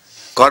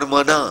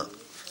 Karmana.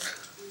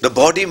 The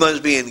body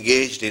must be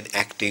engaged in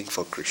acting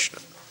for Krishna.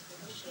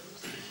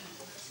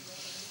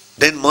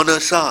 Then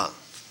manasa.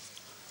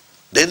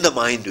 Then the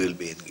mind will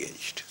be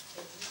engaged.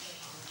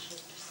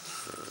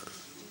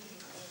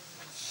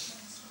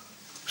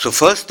 So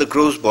first the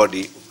gross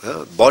body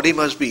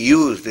must be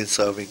used in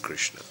serving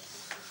Krishna.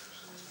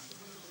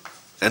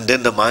 And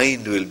then the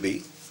mind will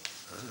be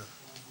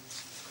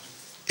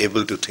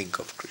able to think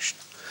of Krishna.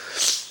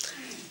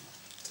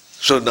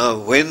 So now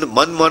when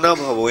man mana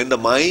bhava, when the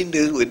mind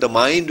is, with the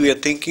mind we are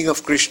thinking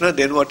of Krishna,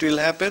 then what will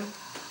happen?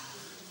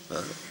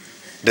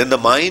 Then the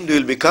mind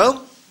will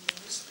become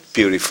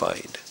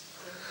purified.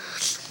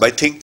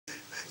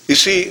 You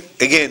see,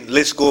 again,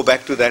 let's go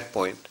back to that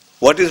point.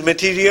 What is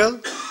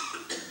material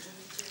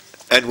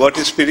and what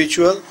is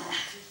spiritual?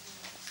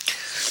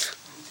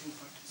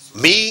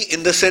 Me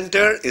in the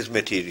center is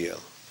material.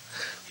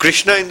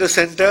 Krishna in the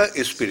center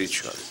is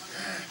spiritual.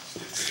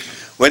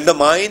 When the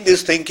mind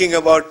is thinking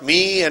about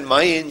me and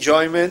my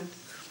enjoyment,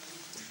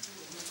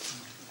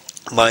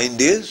 mind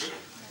is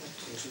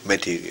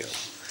material.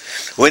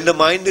 When the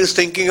mind is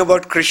thinking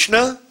about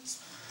Krishna,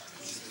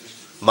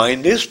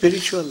 mind is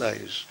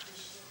spiritualized.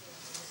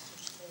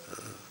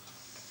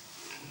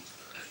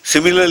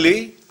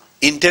 Similarly,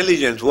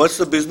 intelligence. What's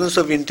the business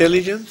of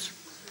intelligence?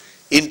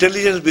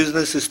 Intelligence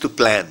business is to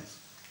plan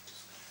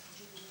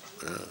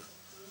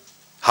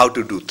how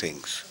to do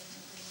things.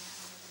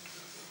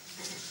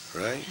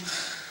 Right?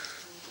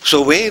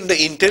 So when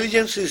the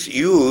intelligence is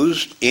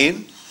used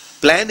in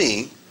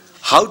planning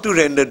how to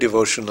render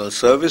devotional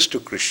service to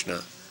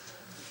Krishna,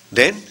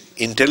 then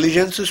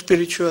intelligence is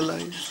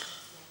spiritualized.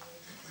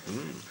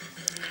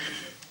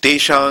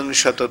 Teshang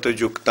shatata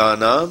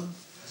yuktanam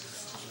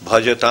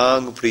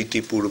bhajatang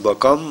priti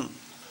purvakam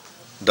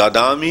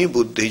dadami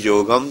buddhi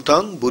yogam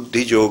tam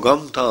buddhi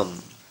yogam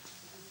tam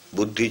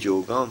buddhi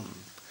yogam.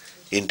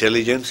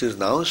 Intelligence is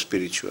now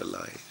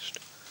spiritualized.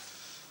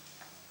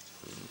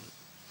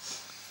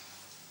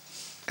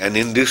 And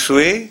in this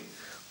way,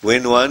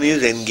 when one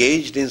is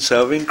engaged in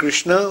serving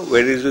Krishna,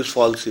 where is his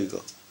false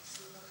ego?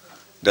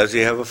 Does he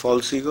have a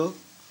false ego?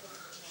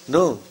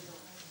 No.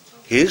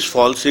 His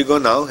false ego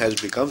now has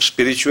become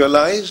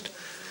spiritualized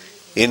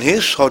in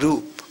his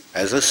Swarup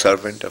as a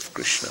servant of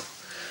Krishna.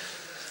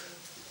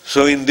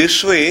 So in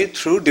this way,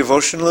 through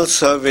devotional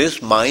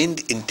service,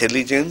 mind,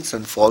 intelligence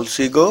and false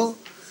ego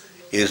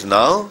is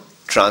now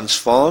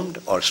transformed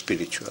or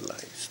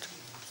spiritualized.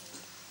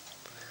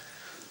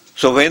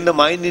 So when the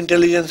mind,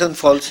 intelligence and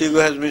false ego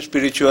has been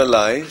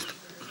spiritualized,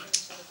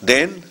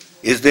 then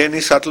Is there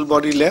any subtle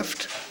body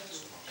left?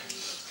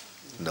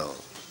 No.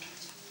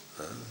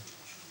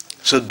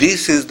 So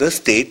this is the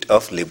state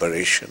of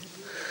liberation,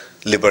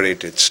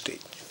 liberated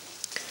state.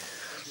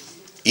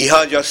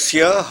 Iha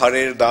jasya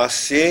harer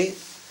dasye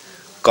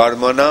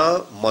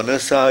karmana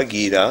manasa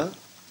gira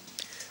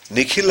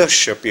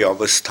nikhilasyapi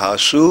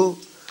avasthasu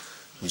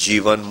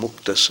jivan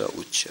muktasa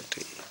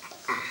uchyate.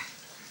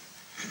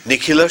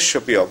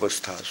 Nikhilasyapi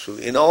avasthasu,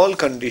 in all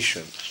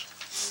conditions,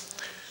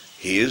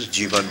 he is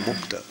jivan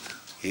mukta,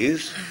 he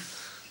is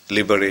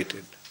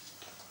liberated.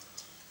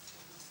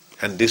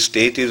 And this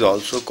state is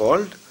also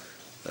called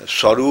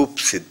Swarup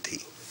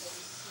Siddhi.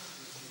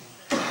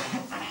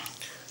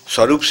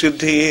 Swarup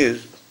Siddhi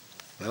is,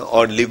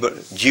 or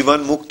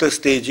Jivan Mukta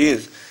stage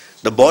is,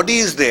 the body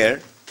is there,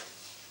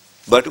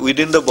 but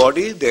within the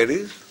body there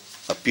is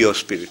a pure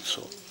spirit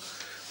soul.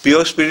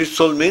 Pure spirit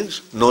soul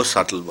means no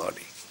subtle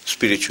body,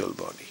 spiritual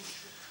body.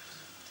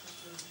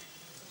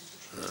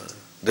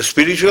 The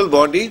spiritual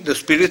body, the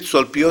spirit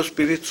soul, pure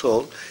spirit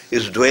soul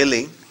is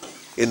dwelling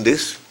in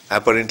this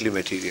apparently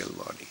material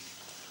body.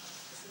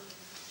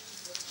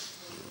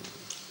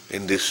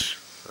 In this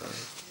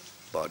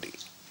body.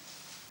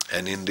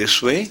 And in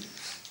this way,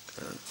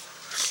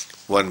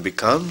 one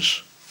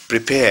becomes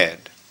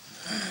prepared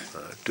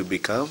to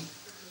become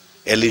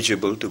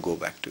eligible to go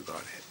back to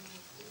Godhead.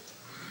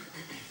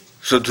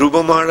 So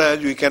Dhruva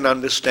Maharaj, we can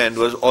understand,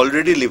 was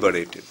already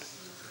liberated.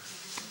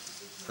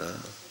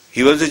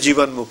 He was a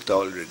Jivan Mukta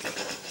already.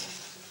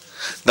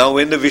 Now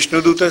when the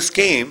Vishnudutas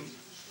came,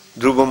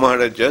 Dhruva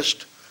Maharaj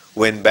just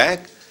went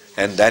back,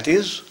 and that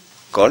is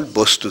called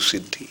Bostu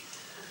Siddhi.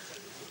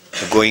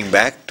 Going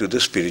back to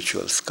the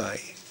spiritual sky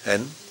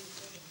and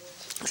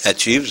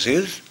achieves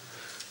his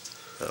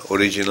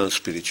original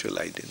spiritual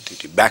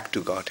identity, back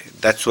to Godhead.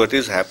 That's what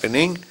is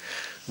happening.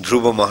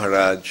 Dhruva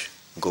Maharaj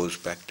goes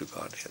back to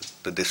Godhead.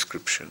 The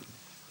description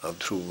of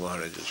Dhruva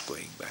Maharaj is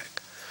going back.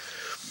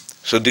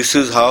 So this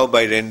is how,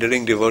 by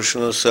rendering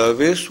devotional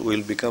service, we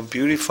will become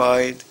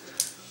purified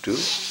to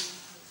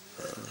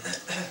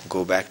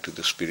go back to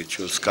the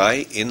spiritual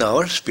sky in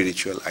our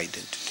spiritual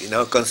identity, in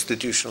our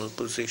constitutional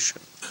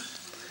position.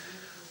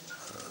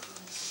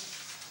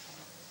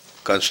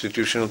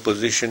 Constitutional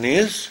position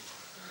is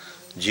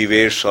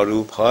Jiver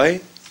Swarup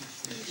Hai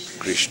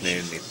Krishna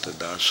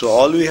Nityadar. So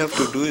all we have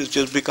to do is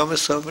just become a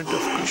servant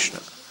of Krishna.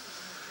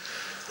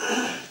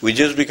 We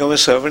just become a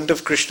servant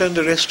of Krishna and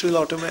the rest will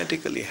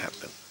automatically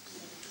happen.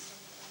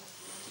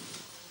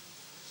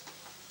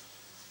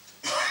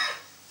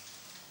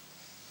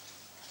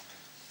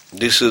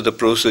 This is the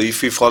process.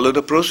 If we follow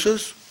the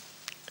process,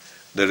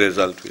 the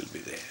result will be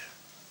there.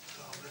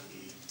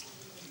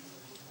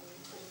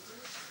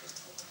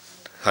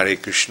 Hare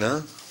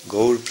Krishna,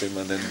 Gaur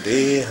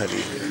Premanande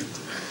Hare.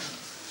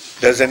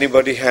 Does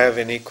anybody have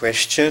any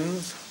question? I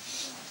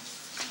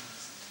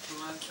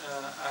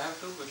have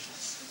two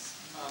questions.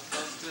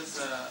 First is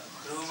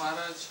Dhruva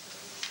Maharaj.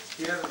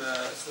 Here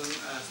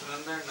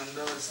Sunanda and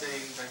Nanda was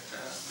saying that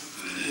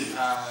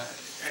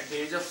at the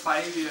age of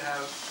 5 you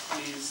have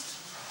pleased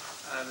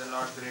the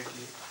Lord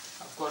greatly.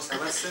 Of course,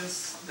 ever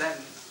since then,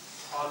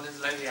 all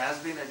his life he has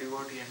been a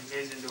devotee,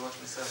 engaged in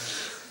devotional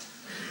service.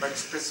 But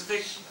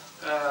specific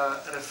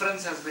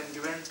reference has been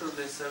given to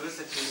the service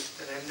that he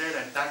rendered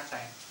at that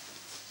time.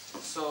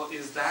 So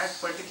is that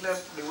particular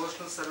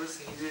devotional service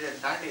he did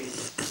at that age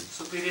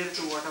superior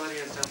to whatever he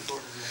has done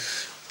throughout his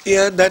life?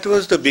 Yeah, that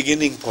was the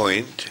beginning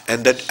point,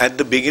 and that at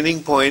the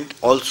beginning point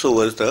also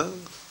was the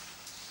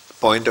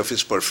point of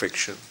his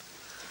perfection.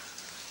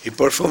 He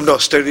performed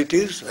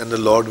austerities and the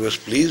Lord was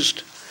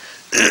pleased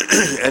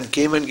and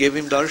came and gave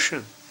him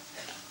darshan.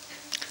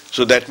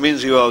 So that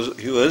means he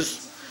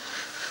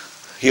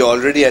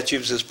already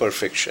achieved his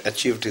perfection at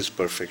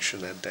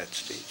that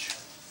stage,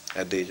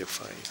 at the age of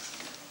 5.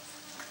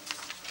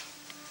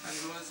 And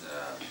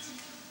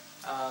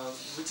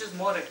which is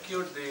more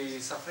acute, the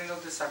suffering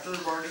of the subtle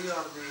body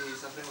or the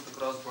suffering of the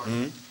gross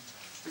body?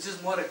 Which is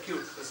more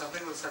acute, the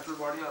suffering of the subtle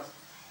body or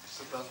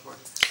the gross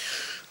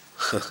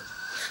body?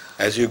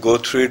 As you go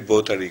through it,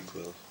 both are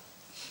equal.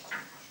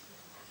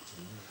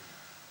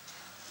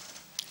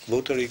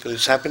 Both are equal.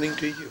 It's happening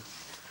to you.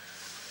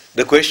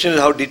 The question is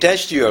how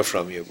detached you are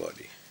from your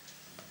body.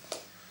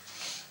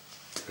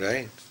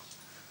 Right?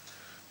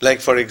 Like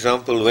for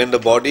example, when the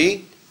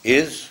body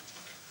is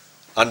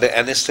under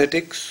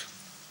anesthetics,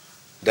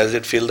 does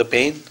it feel the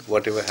pain,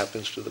 whatever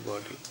happens to the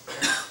body?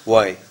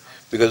 Why?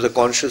 Because the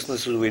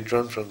consciousness is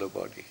withdrawn from the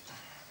body.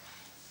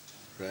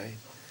 Right?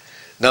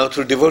 Now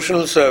through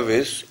devotional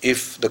service,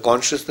 if the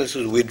consciousness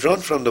is withdrawn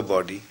from the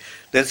body,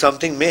 then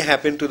something may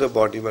happen to the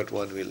body, but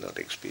one will not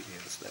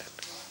experience that.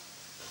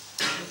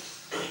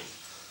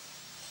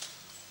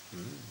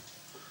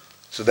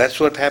 So that's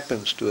what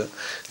happens to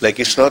like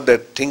it's not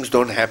that things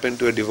don't happen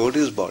to a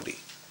devotee's body,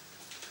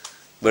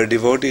 but a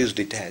devotee is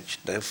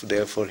detached,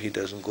 therefore he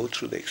doesn't go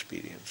through the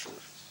experiences.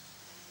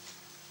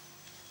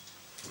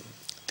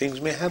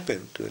 Things may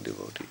happen to a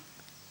devotee.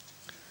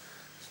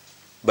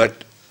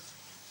 But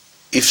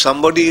if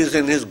somebody is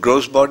in his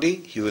gross body,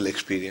 he will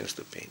experience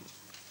the pain.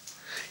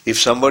 If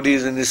somebody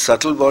is in his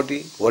subtle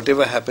body,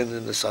 whatever happens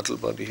in the subtle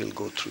body, he'll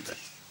go through that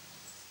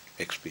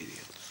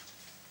experience.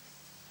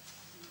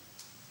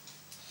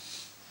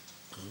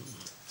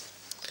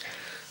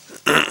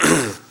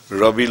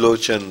 Ravi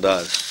Lochan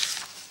Das.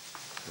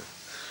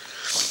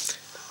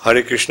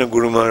 हरे कृष्ण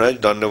गुरु महाराज,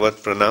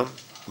 दंडवत प्रणाम।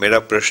 मेरा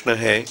प्रश्न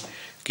है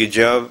कि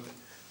जब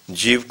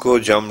जीव को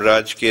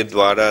यमराज के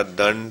द्वारा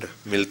दंड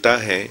मिलता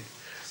है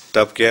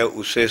तब क्या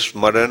उसे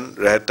स्मरण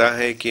रहता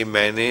है कि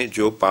मैंने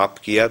जो पाप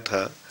किया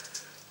था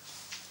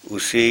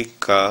उसी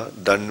का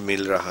दंड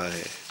मिल रहा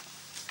है?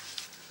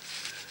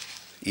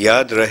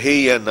 याद रहे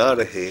या ना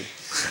रहे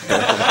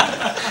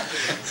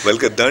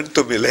बल्कि दंड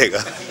तो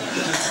मिलेगा।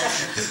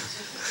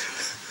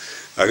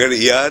 अगर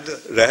याद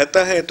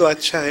रहता है तो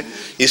अच्छा है।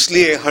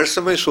 इसलिए हर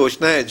समय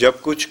सोचना है,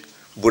 जब कुछ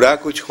बुरा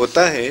कुछ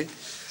होता है,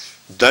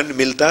 दंड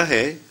मिलता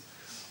है,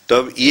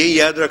 तब ये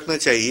याद रखना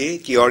चाहिए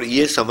कि, और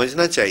ये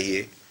समझना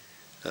चाहिए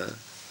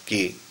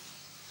कि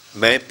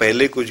मैं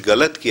पहले कुछ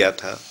गलत किया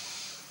था,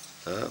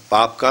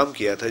 पाप काम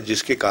किया था,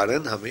 जिसके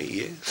कारण हमें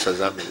ये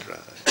सजा मिल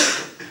रहा है।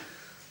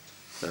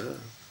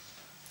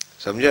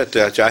 समझा?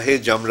 तो चाहे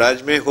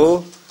यमराज में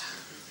हो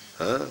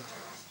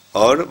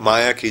और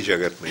माया की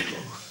जगत में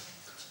हो,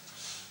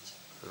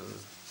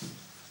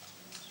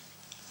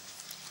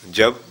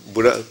 जब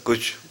बुरा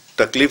कुछ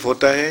तकलीफ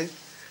होता है,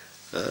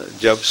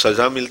 जब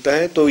सजा मिलता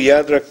है, तो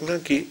याद रखना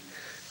कि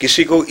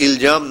किसी को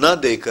इल्जाम ना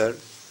देकर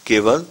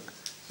केवल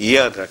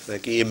याद रखना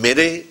कि ये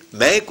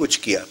मैं कुछ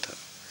किया था।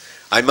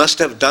 I must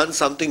have done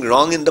something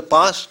wrong in the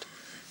past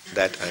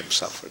that I am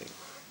suffering.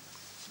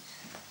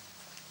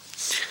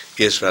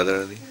 Yes,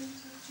 Radharani?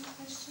 Two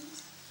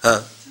questions.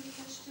 Huh? Two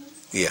questions.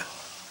 Yeah.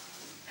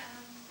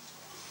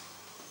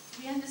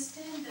 We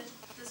understand that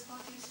this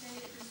body is very,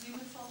 this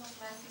human form of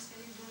life is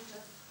very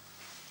brutal.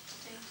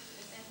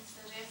 And it's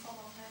a rare form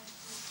of life.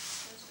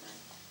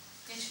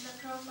 Yet Srila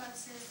Prabhupada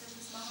says that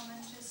this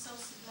Mahamantra is so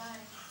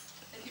sublime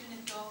that even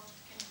a dog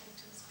can take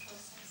to this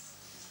process.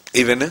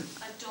 Even A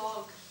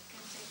dog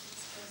can take to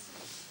this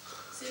process.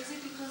 So is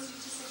it because you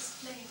just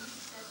explained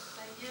that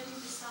by hearing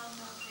the sound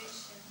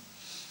vibration,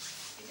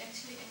 it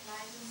actually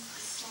enlivens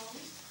the soul?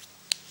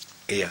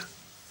 yeah.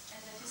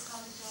 And that is how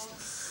the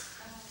dogs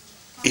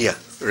Yeah,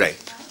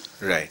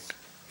 right.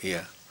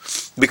 Yeah.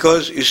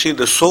 Because you see,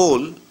 the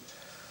soul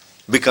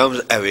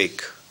becomes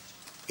awake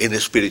in a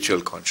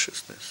spiritual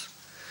consciousness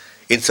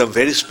in some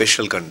very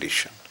special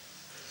condition.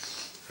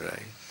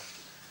 Right.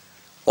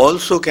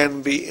 Also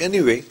can be,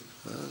 anyway,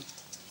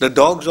 the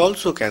dogs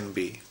also can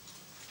be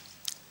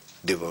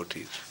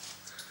devotees,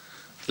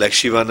 like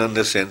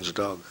Shivananda Sen's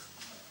dog.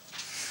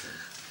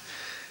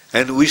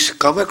 And we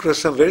come across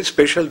some very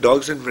special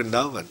dogs in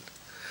Vrindavan.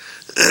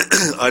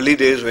 Early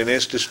days when I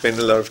used to spend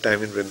a lot of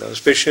time in Vrindavan,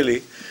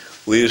 especially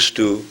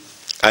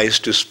I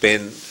used to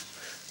spend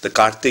the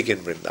Kartik in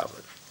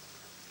Vrindavan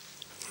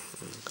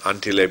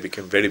until I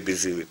became very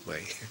busy with my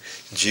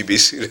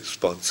GBC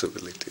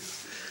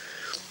responsibilities.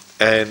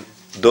 And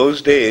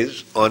those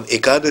days on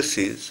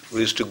Ekadasis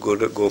we used to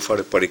go for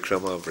a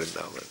parikrama of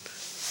Vrindavan.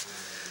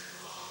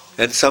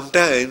 And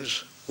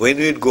sometimes when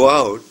we'd go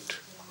out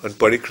on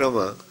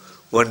parikrama,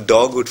 one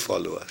dog would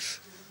follow us.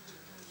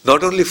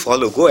 Not only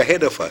follow, go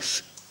ahead of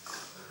us.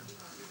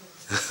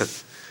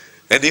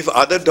 And if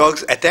other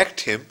dogs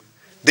attacked him,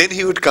 then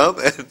he would come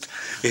and,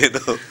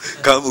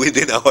 come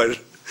within our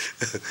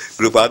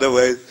group.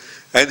 Otherwise,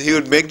 and he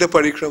would make the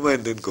parikrama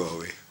and then go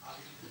away.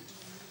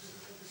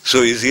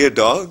 So is he a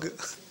dog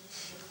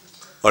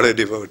or a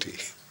devotee?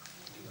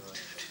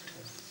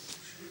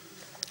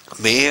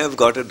 May have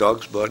got a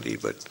dog's body,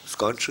 but his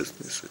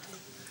consciousness.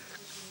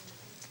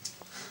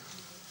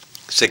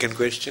 Second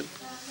question? The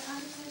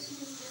other question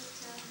is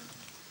that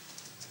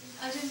in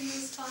other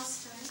views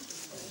pastime,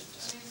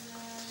 when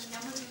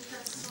Yamadutta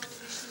saw the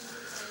Vishnu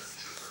Duttas,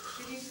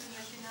 they didn't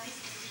recognize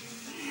them, they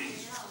didn't know who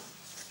they are.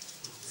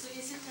 So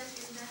is it that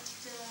in that,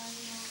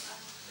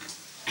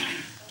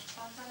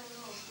 Patala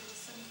Lok, there is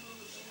some who,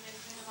 when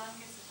one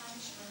gets a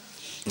punishment,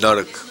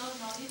 Narak. there's no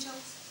knowledge of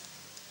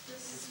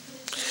this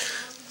spiritual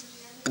world in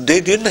reality? They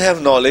didn't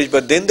have knowledge,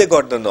 but then they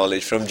got the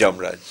knowledge from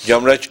Jamraj.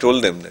 Jamraj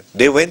told them that.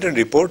 They went and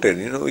reported,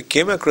 we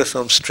came across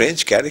some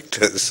strange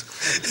characters.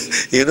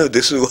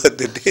 This is what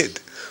they did.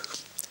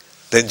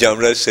 Then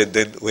Jamraj said,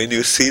 then when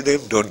you see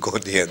them, don't go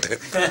near them.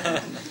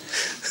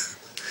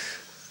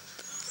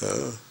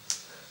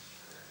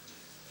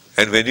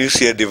 And when you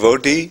see a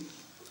devotee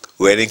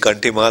wearing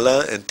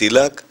kantimala and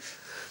tilak,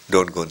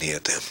 don't go near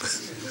them.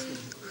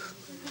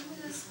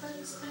 The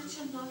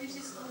spiritual knowledge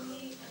is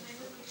only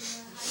available in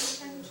a higher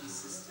planetary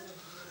system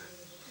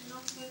and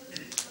not available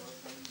in the lower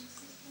planetary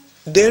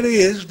system? There he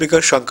is,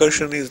 because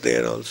Shankarshan is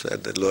there also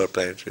at the lower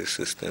planetary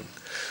system.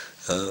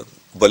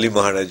 Bali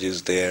Maharaj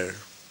is there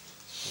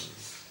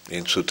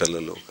in Sutala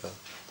Loka.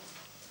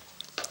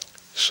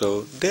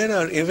 So there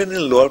are, even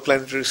in lower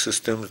planetary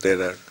systems,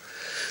 there are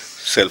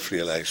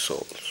self-realized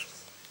souls.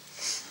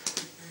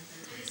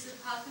 Is the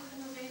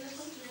Bhagavatam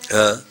available? Do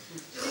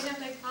they have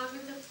like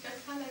Bhagavatam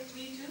Katha like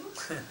we do?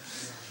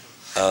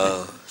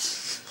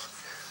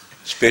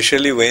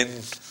 Especially when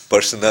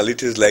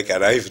personalities like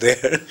arrive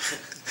there,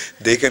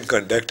 they can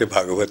conduct a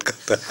Bhagavad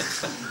Katha.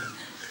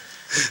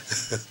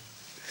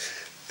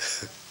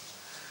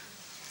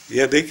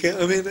 Yeah, they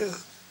can. I mean,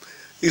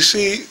 you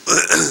see,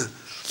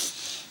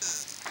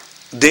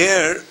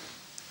 there,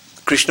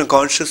 Krishna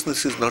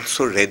consciousness is not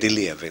so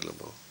readily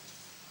available.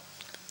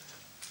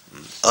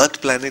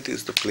 Earth planet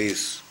is the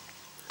place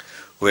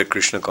where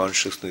Krishna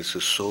consciousness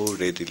is so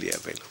readily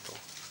available,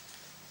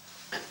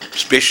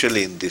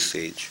 especially in this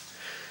age.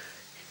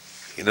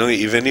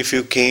 Even if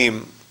you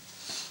came,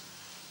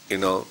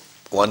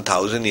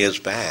 1,000 years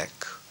back,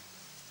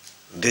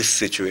 this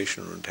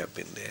situation wouldn't have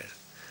been there.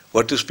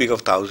 What to speak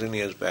of 1,000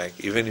 years back?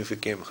 Even if you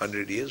came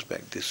 100 years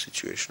back, this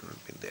situation would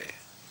have been there.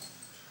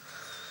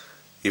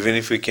 Even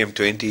if we came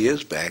 20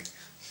 years back,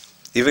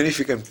 even if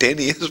you came 10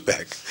 years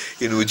back,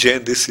 in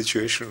Ujjain this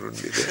situation would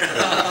be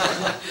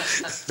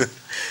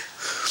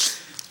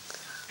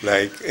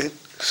there.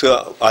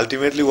 So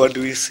ultimately what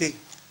do we see?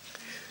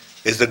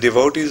 It's the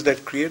devotees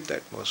that create the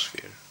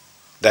atmosphere.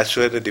 That's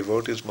where the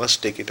devotees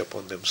must take it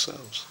upon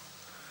themselves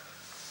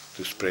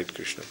to spread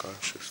Krishna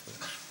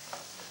consciousness.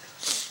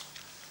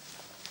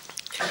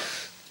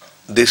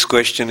 This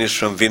question is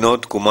from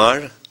Vinod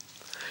Kumar,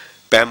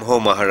 Pamho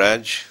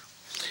Maharaj.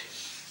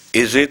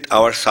 Is it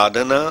our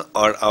sadhana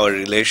or our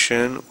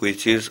relation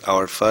which is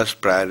our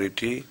first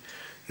priority,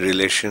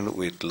 relation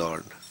with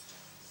Lord?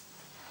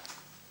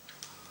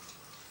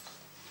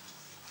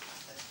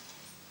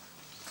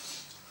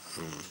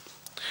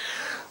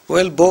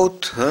 Well,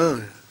 both.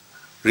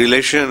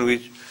 Relation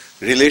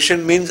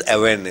means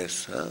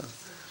awareness.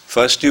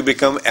 First you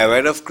become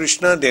aware of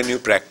Krishna, then you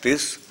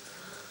practice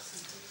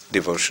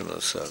devotional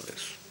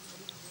service.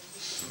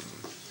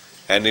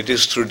 And it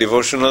is through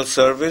devotional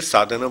service,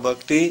 sadhana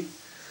bhakti,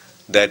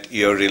 that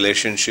your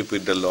relationship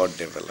with the Lord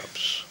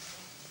develops.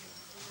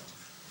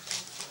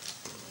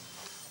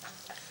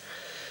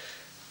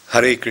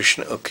 Hare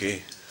Krishna,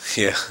 okay,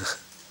 yeah.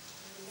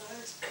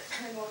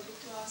 I wanted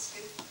to ask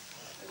if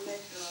the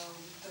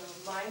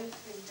mind,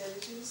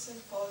 intelligence and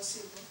false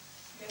ego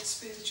get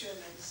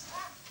spiritualized.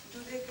 Do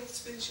they get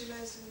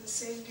spiritualized in the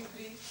same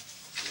degree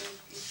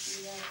if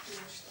we have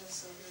devotional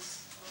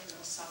service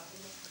or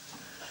sadhana?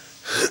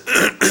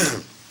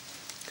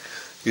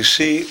 You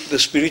see, the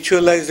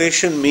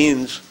spiritualization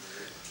means,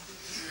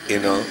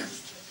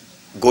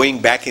 going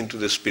back into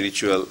the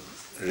spiritual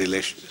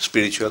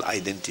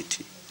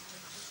identity.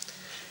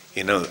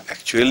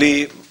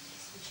 Actually,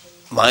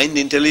 mind,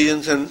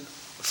 intelligence and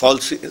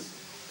false,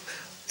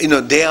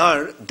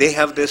 they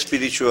have their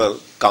spiritual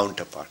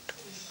counterpart.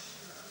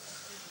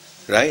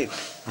 Right?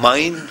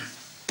 Mind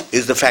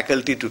is the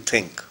faculty to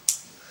think.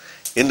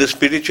 In the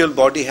spiritual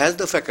body has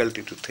the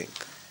faculty to think.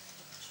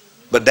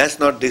 But that's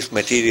not this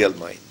material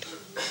mind.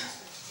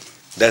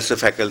 That's the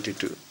faculty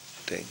to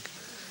think.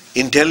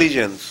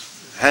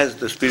 Intelligence has,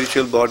 the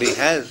spiritual body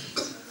has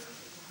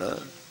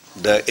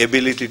the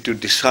ability to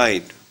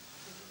decide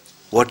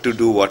what to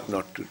do, what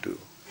not to do.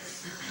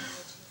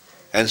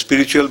 And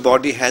spiritual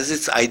body has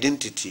its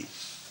identity,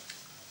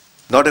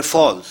 not a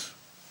false,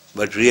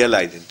 but real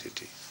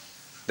identity,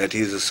 that he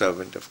is a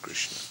servant of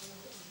Krishna.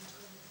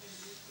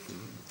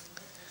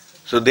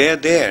 So they are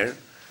there,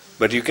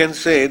 but you can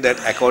say that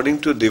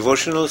according to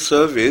devotional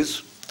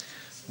service,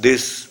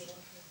 this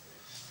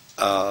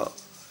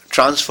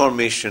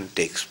transformation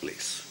takes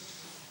place.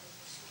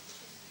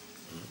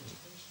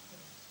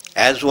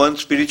 As one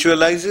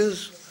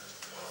spiritualizes,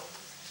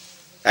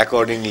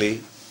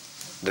 accordingly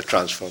the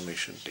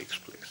transformation takes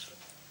place.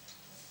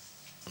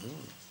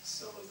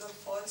 So the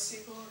false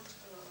ego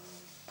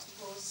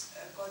goes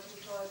according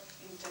to our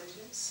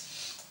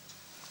intelligence?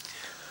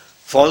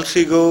 False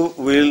ego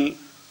will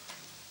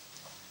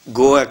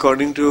go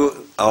according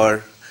to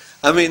our,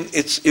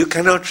 you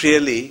cannot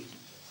really,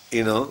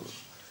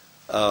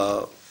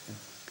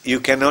 you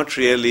cannot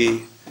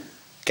really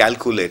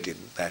calculate in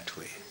that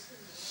way.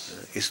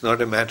 It's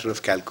not a matter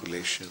of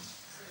calculation.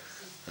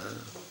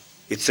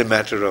 It's a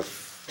matter of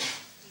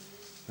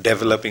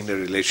developing the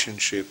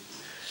relationship,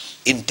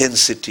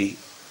 intensity,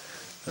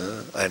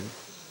 and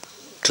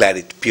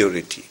clarity,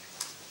 purity.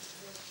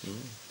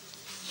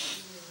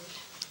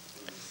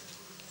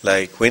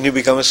 Like when you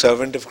become a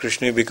servant of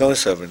Krishna, you become a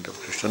servant of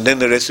Krishna. And then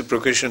the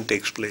reciprocation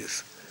takes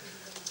place.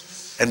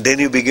 And then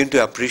you begin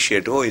to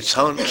appreciate, it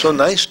sounds so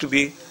nice to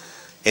be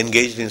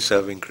engaged in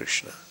serving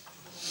Krishna.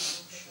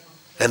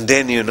 And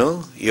then,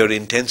 your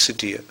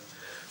intensity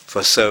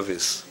for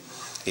service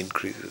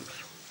increases.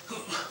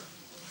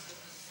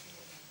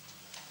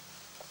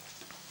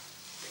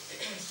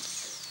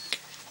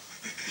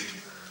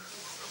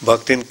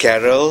 Bhaktin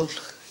Carol,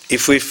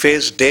 if we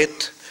face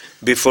death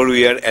before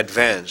we are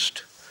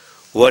advanced,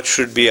 what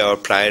should be our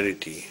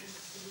priority?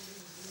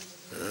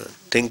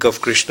 Think of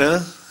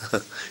Krishna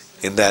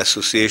in the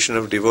association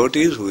of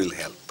devotees who will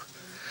help.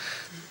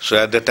 So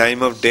at the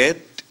time of death,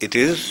 it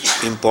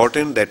is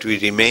important that we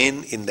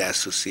remain in the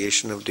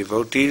association of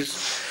devotees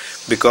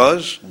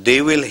because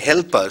they will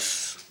help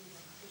us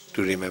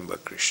to remember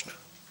Krishna.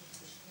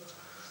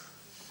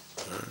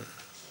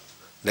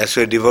 That's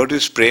why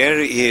devotees' prayer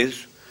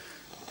is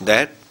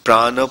that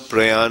prana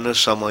prayana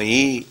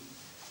samayi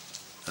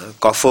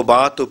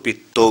kafabato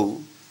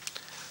pitto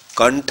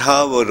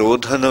kantha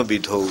varodhana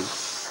vidho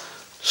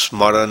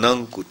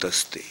smaranam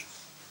kutaste.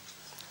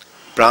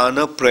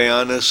 Prana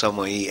prayana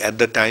samayi, at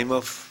the time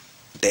of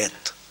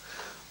death,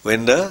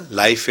 when the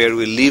life air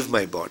will leave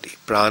my body,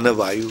 prana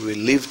vayu will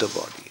leave the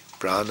body,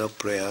 prana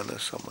prayana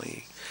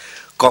samayi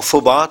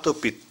kafabato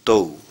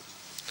pitto,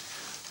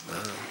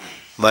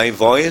 my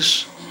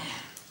voice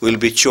will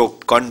be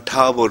choked,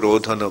 kantha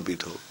varodhana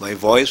vidho, my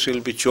voice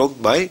will be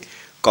choked by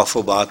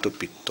kafabato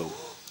pitto.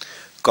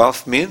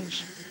 Kapha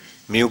means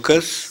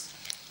mucus,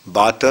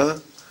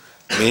 bata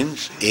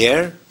means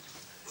air,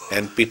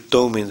 and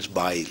pitto means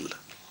bile.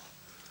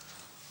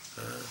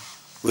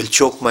 Will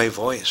choke my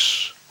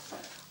voice.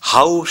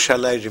 How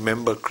shall I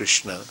remember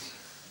Krishna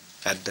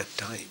at that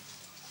time?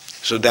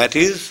 So that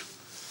is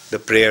the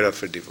prayer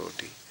of a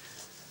devotee.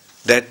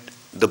 That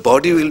the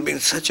body will be in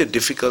such a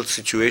difficult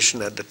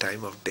situation at the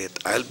time of death.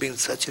 I'll be in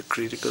such a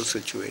critical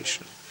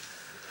situation.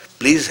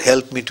 Please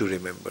help me to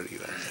remember you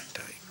at that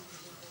time.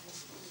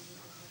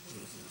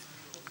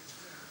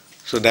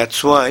 So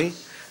that's why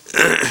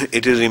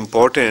it is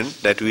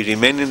important that we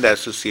remain in the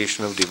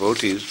association of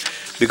devotees,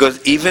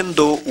 because even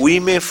though we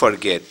may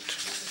forget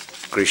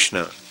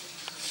Krishna,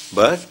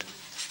 but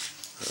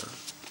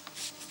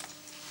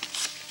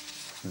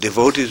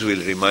devotees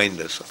will remind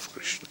us of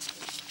Krishna.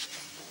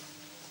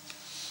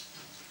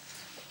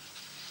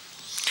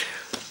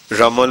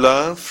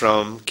 Ramala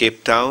from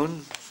Cape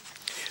Town.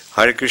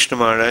 Hare Krishna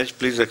Maharaj,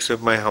 please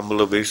accept my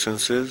humble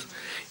obeisances.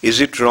 Is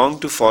it wrong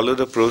to follow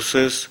the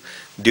process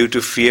due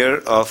to fear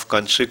of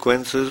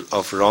consequences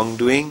of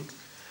wrongdoing?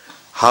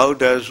 How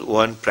does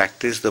one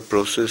practice the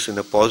process in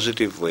a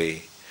positive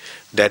way,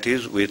 that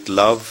is, with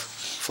love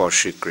for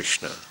Shri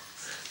Krishna?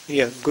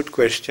 Yeah, good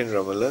question,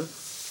 Ramala.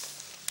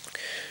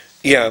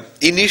 Yeah,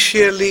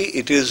 initially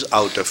it is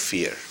out of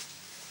fear.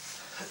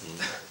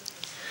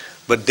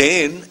 But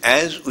then,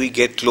 as we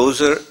get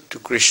closer to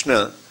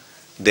Krishna,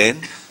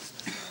 then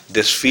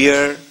this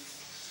fear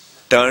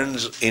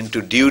turns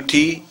into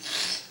duty,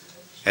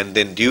 and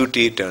then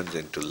duty turns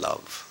into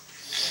love.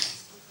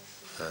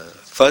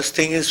 First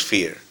thing is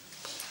fear.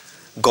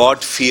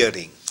 God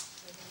fearing.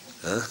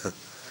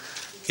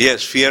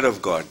 Yes, fear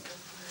of God.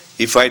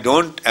 If I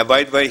don't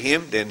abide by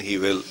Him, then He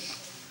will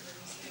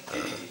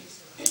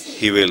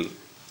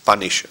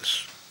punish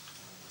us.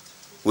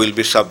 We'll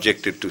be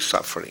subjected to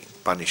suffering,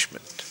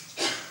 punishment.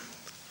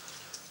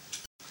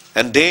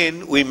 And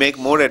then we make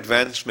more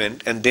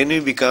advancement, and then we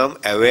become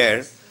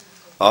aware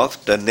of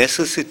the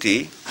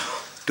necessity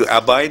to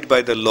abide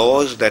by the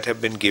laws that have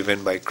been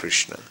given by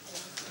Krishna.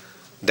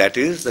 That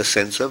is the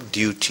sense of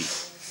duty.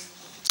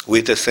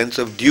 With a sense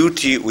of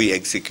duty we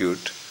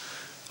execute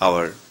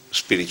our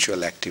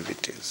spiritual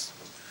activities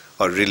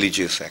or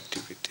religious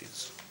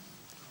activities.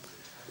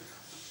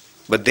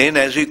 But then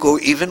as we go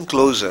even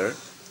closer,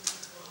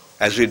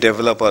 as we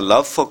develop our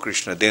love for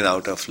Krishna, then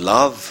out of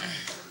love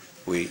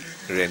we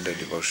render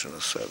devotional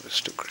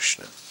service to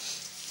Krishna.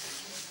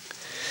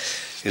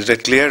 Is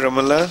that clear,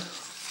 Ramala?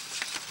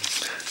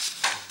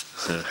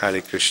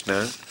 Hare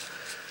Krishna.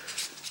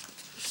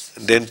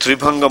 Then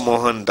Tribhanga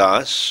Mohan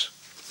Das.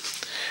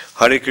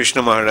 Hare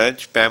Krishna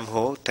Maharaj, Pam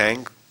Ho,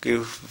 thank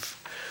you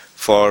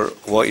for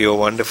your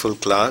wonderful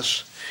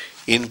class.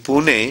 In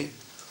Pune,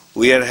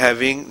 we are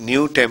having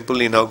new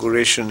temple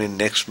inauguration in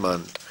next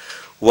month.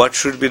 What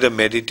should be the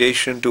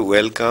meditation to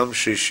welcome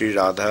Sri Sri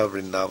Radha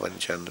Vrindavan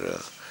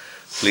Chandra?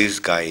 Please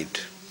guide.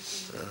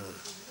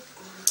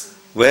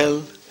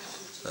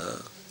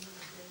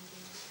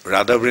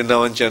 Radha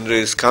Vrindavan Chandra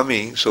is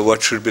coming, so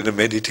what should be the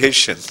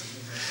meditation?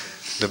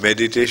 The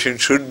meditation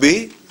should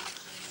be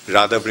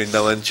Radha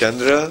Vrindavan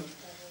Chandra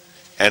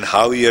and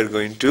how you are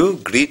going to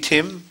greet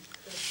him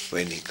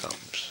when he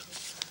comes.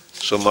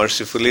 So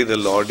mercifully the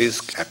Lord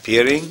is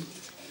appearing,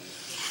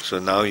 so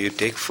now you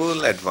take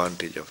full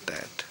advantage of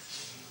that.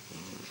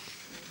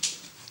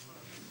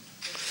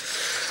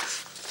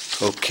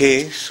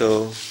 Okay,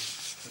 so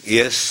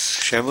yes,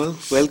 Shamal,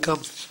 welcome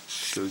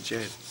to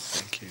Ujjain.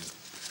 Thank you.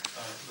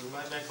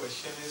 My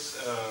question is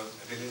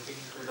relating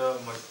to the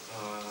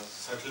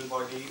subtle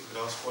body,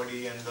 gross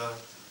body and the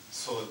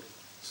soul.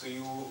 So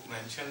you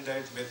mentioned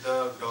that with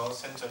the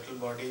gross and subtle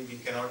body we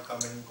cannot come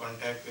in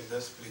contact with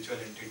the spiritual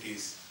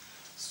entities.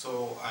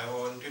 So I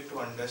wanted to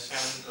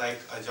understand, like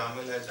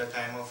Ajamil at the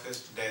time of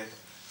his death,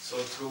 so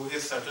through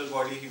his subtle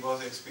body he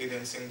was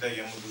experiencing the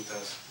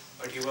Yamudutas,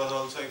 but he was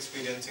also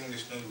experiencing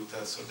Vishnu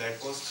Dutas. So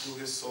that was through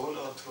his soul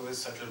or through his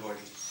subtle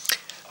body?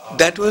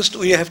 That was,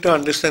 we have to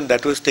understand,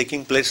 that was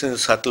taking place in a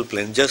subtle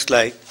plane, just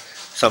like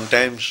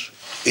sometimes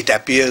it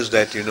appears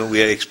that,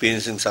 we are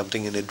experiencing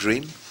something in a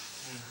dream.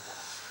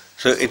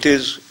 So it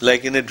is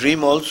like in a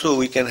dream also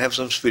we can have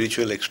some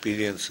spiritual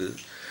experiences,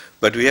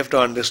 but we have to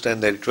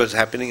understand that it was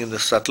happening in the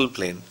subtle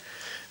plane.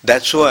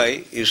 That's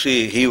why, you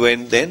see, he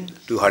went then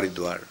to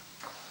Haridwar,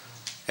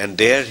 and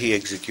there he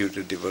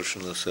executed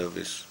devotional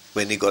service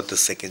when he got the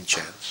second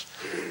chance.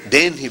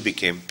 Then he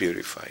became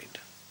purified.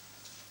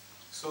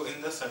 So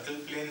in the subtle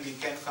plane we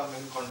can come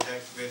in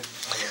contact with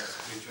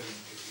spiritual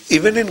entities.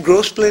 Even in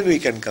gross plane we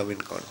can come in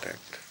contact.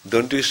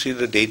 Don't you see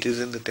the deities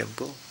in the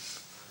temple?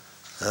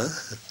 Huh?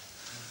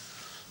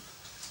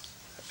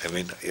 I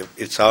mean,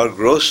 it's our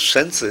gross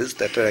senses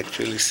that are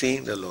actually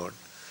seeing the Lord.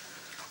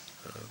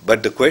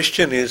 But the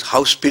question is,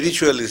 how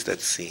spiritual is that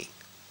seeing?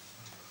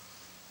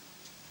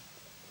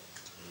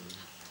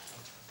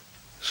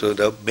 So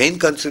the main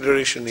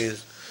consideration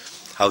is,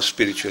 how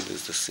spiritual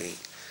is the seeing?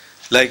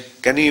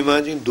 Like, can you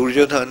imagine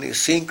Duryodhana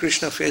is seeing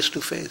Krishna face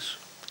to face?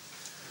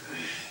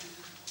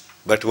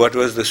 But what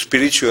was the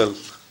spiritual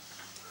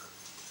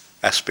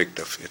aspect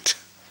of it?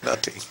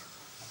 Nothing.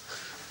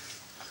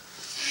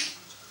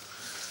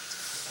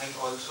 And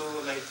also,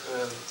 like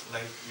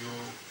you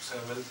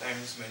several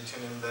times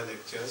mentioned in the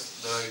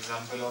lectures, the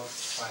example of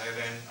fire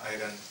and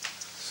iron.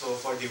 So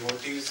for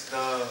devotees,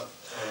 the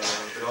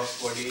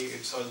gross body,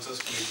 it's also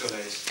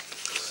spiritualized.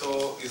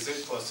 So is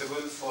it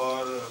possible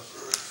for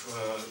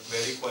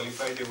very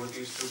qualified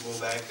devotees to go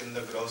back in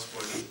the gross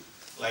body?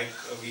 Like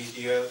we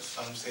hear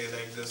some say,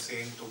 like the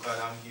Saint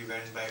Tukaram, he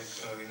went back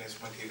in his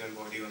material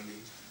body only.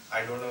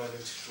 I don't know if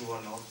it's true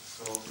or not.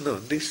 So No,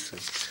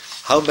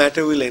 how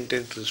matter will enter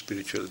into the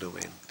spiritual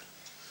domain?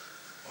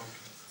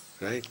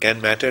 Right? Can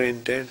matter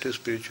enter into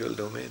spiritual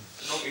domain?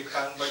 No, it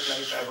can't, but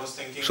like I was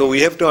thinking... So we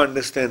have to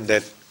understand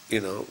that,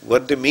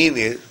 what they mean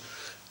is,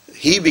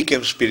 he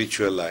became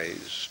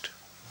spiritualized.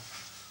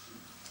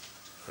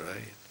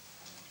 Right?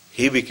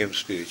 He became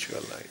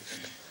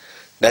spiritualized.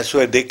 That's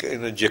why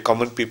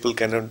common people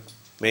cannot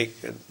make,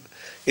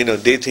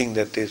 they think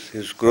that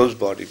his gross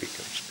body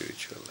becomes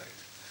spiritualized.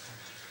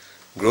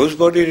 Gross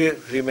body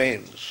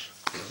remains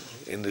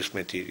in this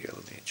material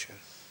nature.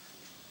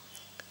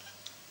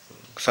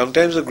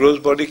 Sometimes the gross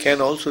body can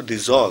also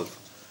dissolve.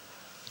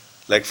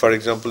 Like for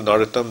example,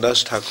 Narottam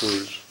Das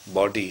Thakur's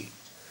body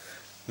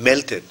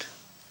melted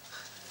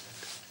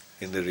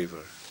in the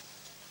river,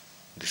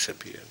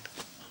 disappeared.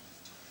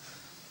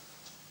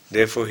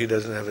 Therefore he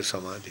doesn't have a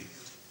samadhi.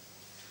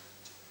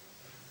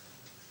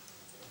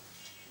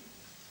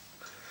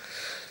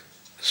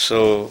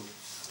 So,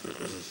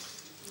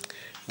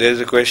 there is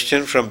a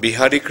question from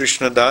Bihari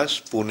Krishna Das,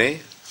 Pune.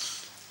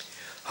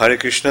 Hare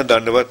Krishna,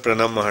 Dandavat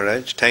Pranam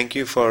Maharaj. Thank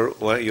you for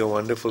your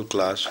wonderful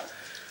classes,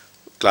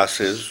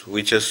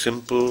 which are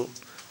simple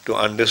to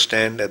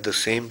understand at the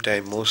same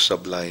time most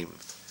sublime.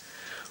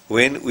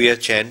 When we are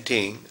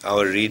chanting,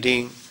 our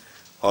reading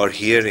or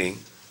hearing,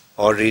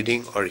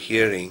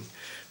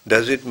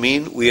 does it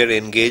mean we are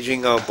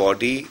engaging our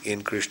body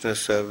in Krishna's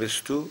service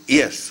too?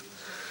 Yes.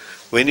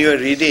 When you are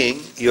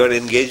reading, you are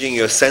engaging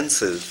your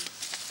senses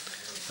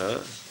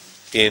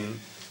in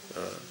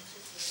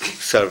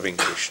serving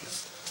Krishna.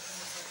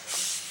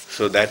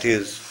 So that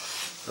is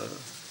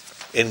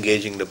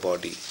engaging the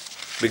body.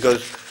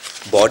 Because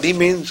body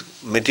means,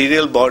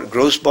 material body,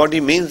 gross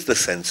body means the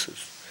senses.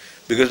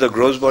 Because the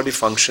gross body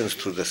functions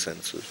through the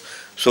senses.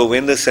 So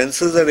when the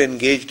senses are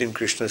engaged in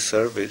Krishna's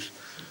service,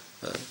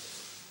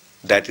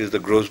 that is the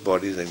gross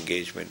body's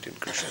engagement in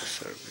Krishna's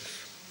service.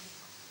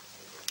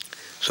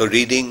 So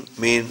reading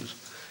means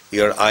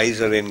your eyes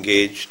are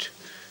engaged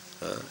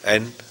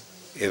and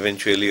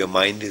eventually your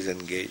mind is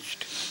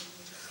engaged.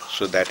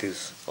 So that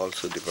is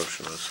also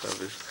devotional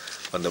service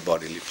on the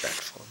bodily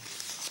platform.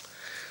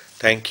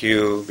 Thank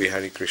you,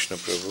 Bihari Krishna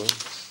Prabhu.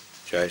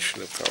 Jai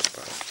Srila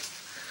Prabhupada.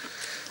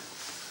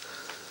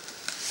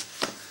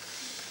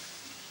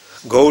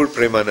 Gaur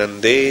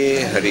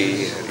Premanande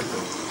Hari Hari.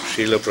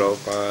 Srila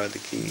Prabhupada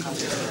ki.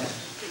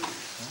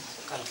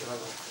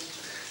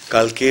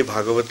 Kalke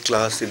Bhagavat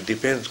class, it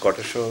depends.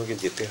 Kotar সময়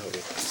যেতে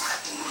হবে।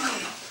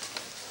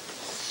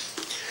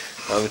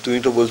 তুমি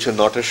তো বলছো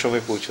 9টার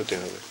সময় পৌঁছতে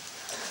হবে।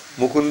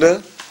 Mukunda,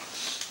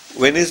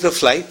 when is the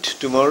flight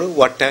tomorrow?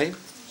 What time?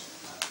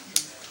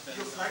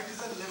 Your flight is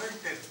at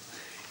 11:10.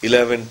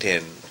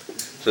 11:10.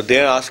 So they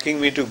are asking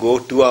me to go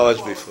 2 hours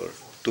before.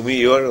 To me,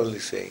 you are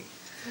only saying.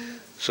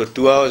 So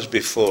 2 hours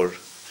before.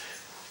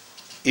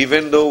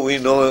 Even though we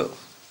know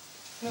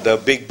the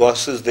big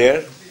boss is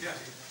there,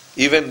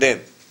 even then.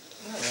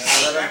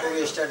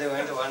 Yesterday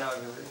went 1 hour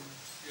before.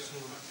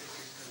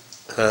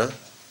 Huh?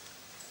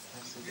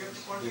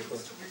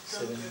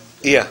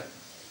 Yeah.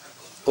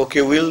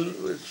 Okay, we'll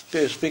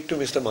speak to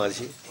Mr.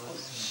 Maji.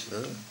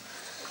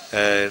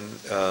 And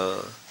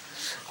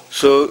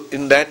so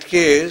in that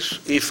case,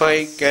 if I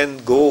can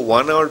go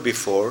 1 hour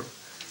before,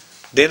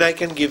 then I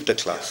can give the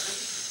class.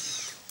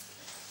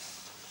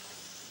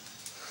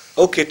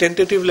 Okay,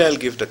 tentatively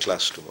I'll give the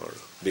class tomorrow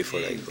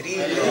before I go.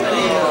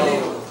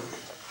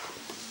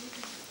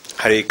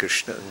 Hare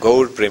Krishna.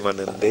 Gaur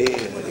Premanande.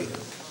 Hare.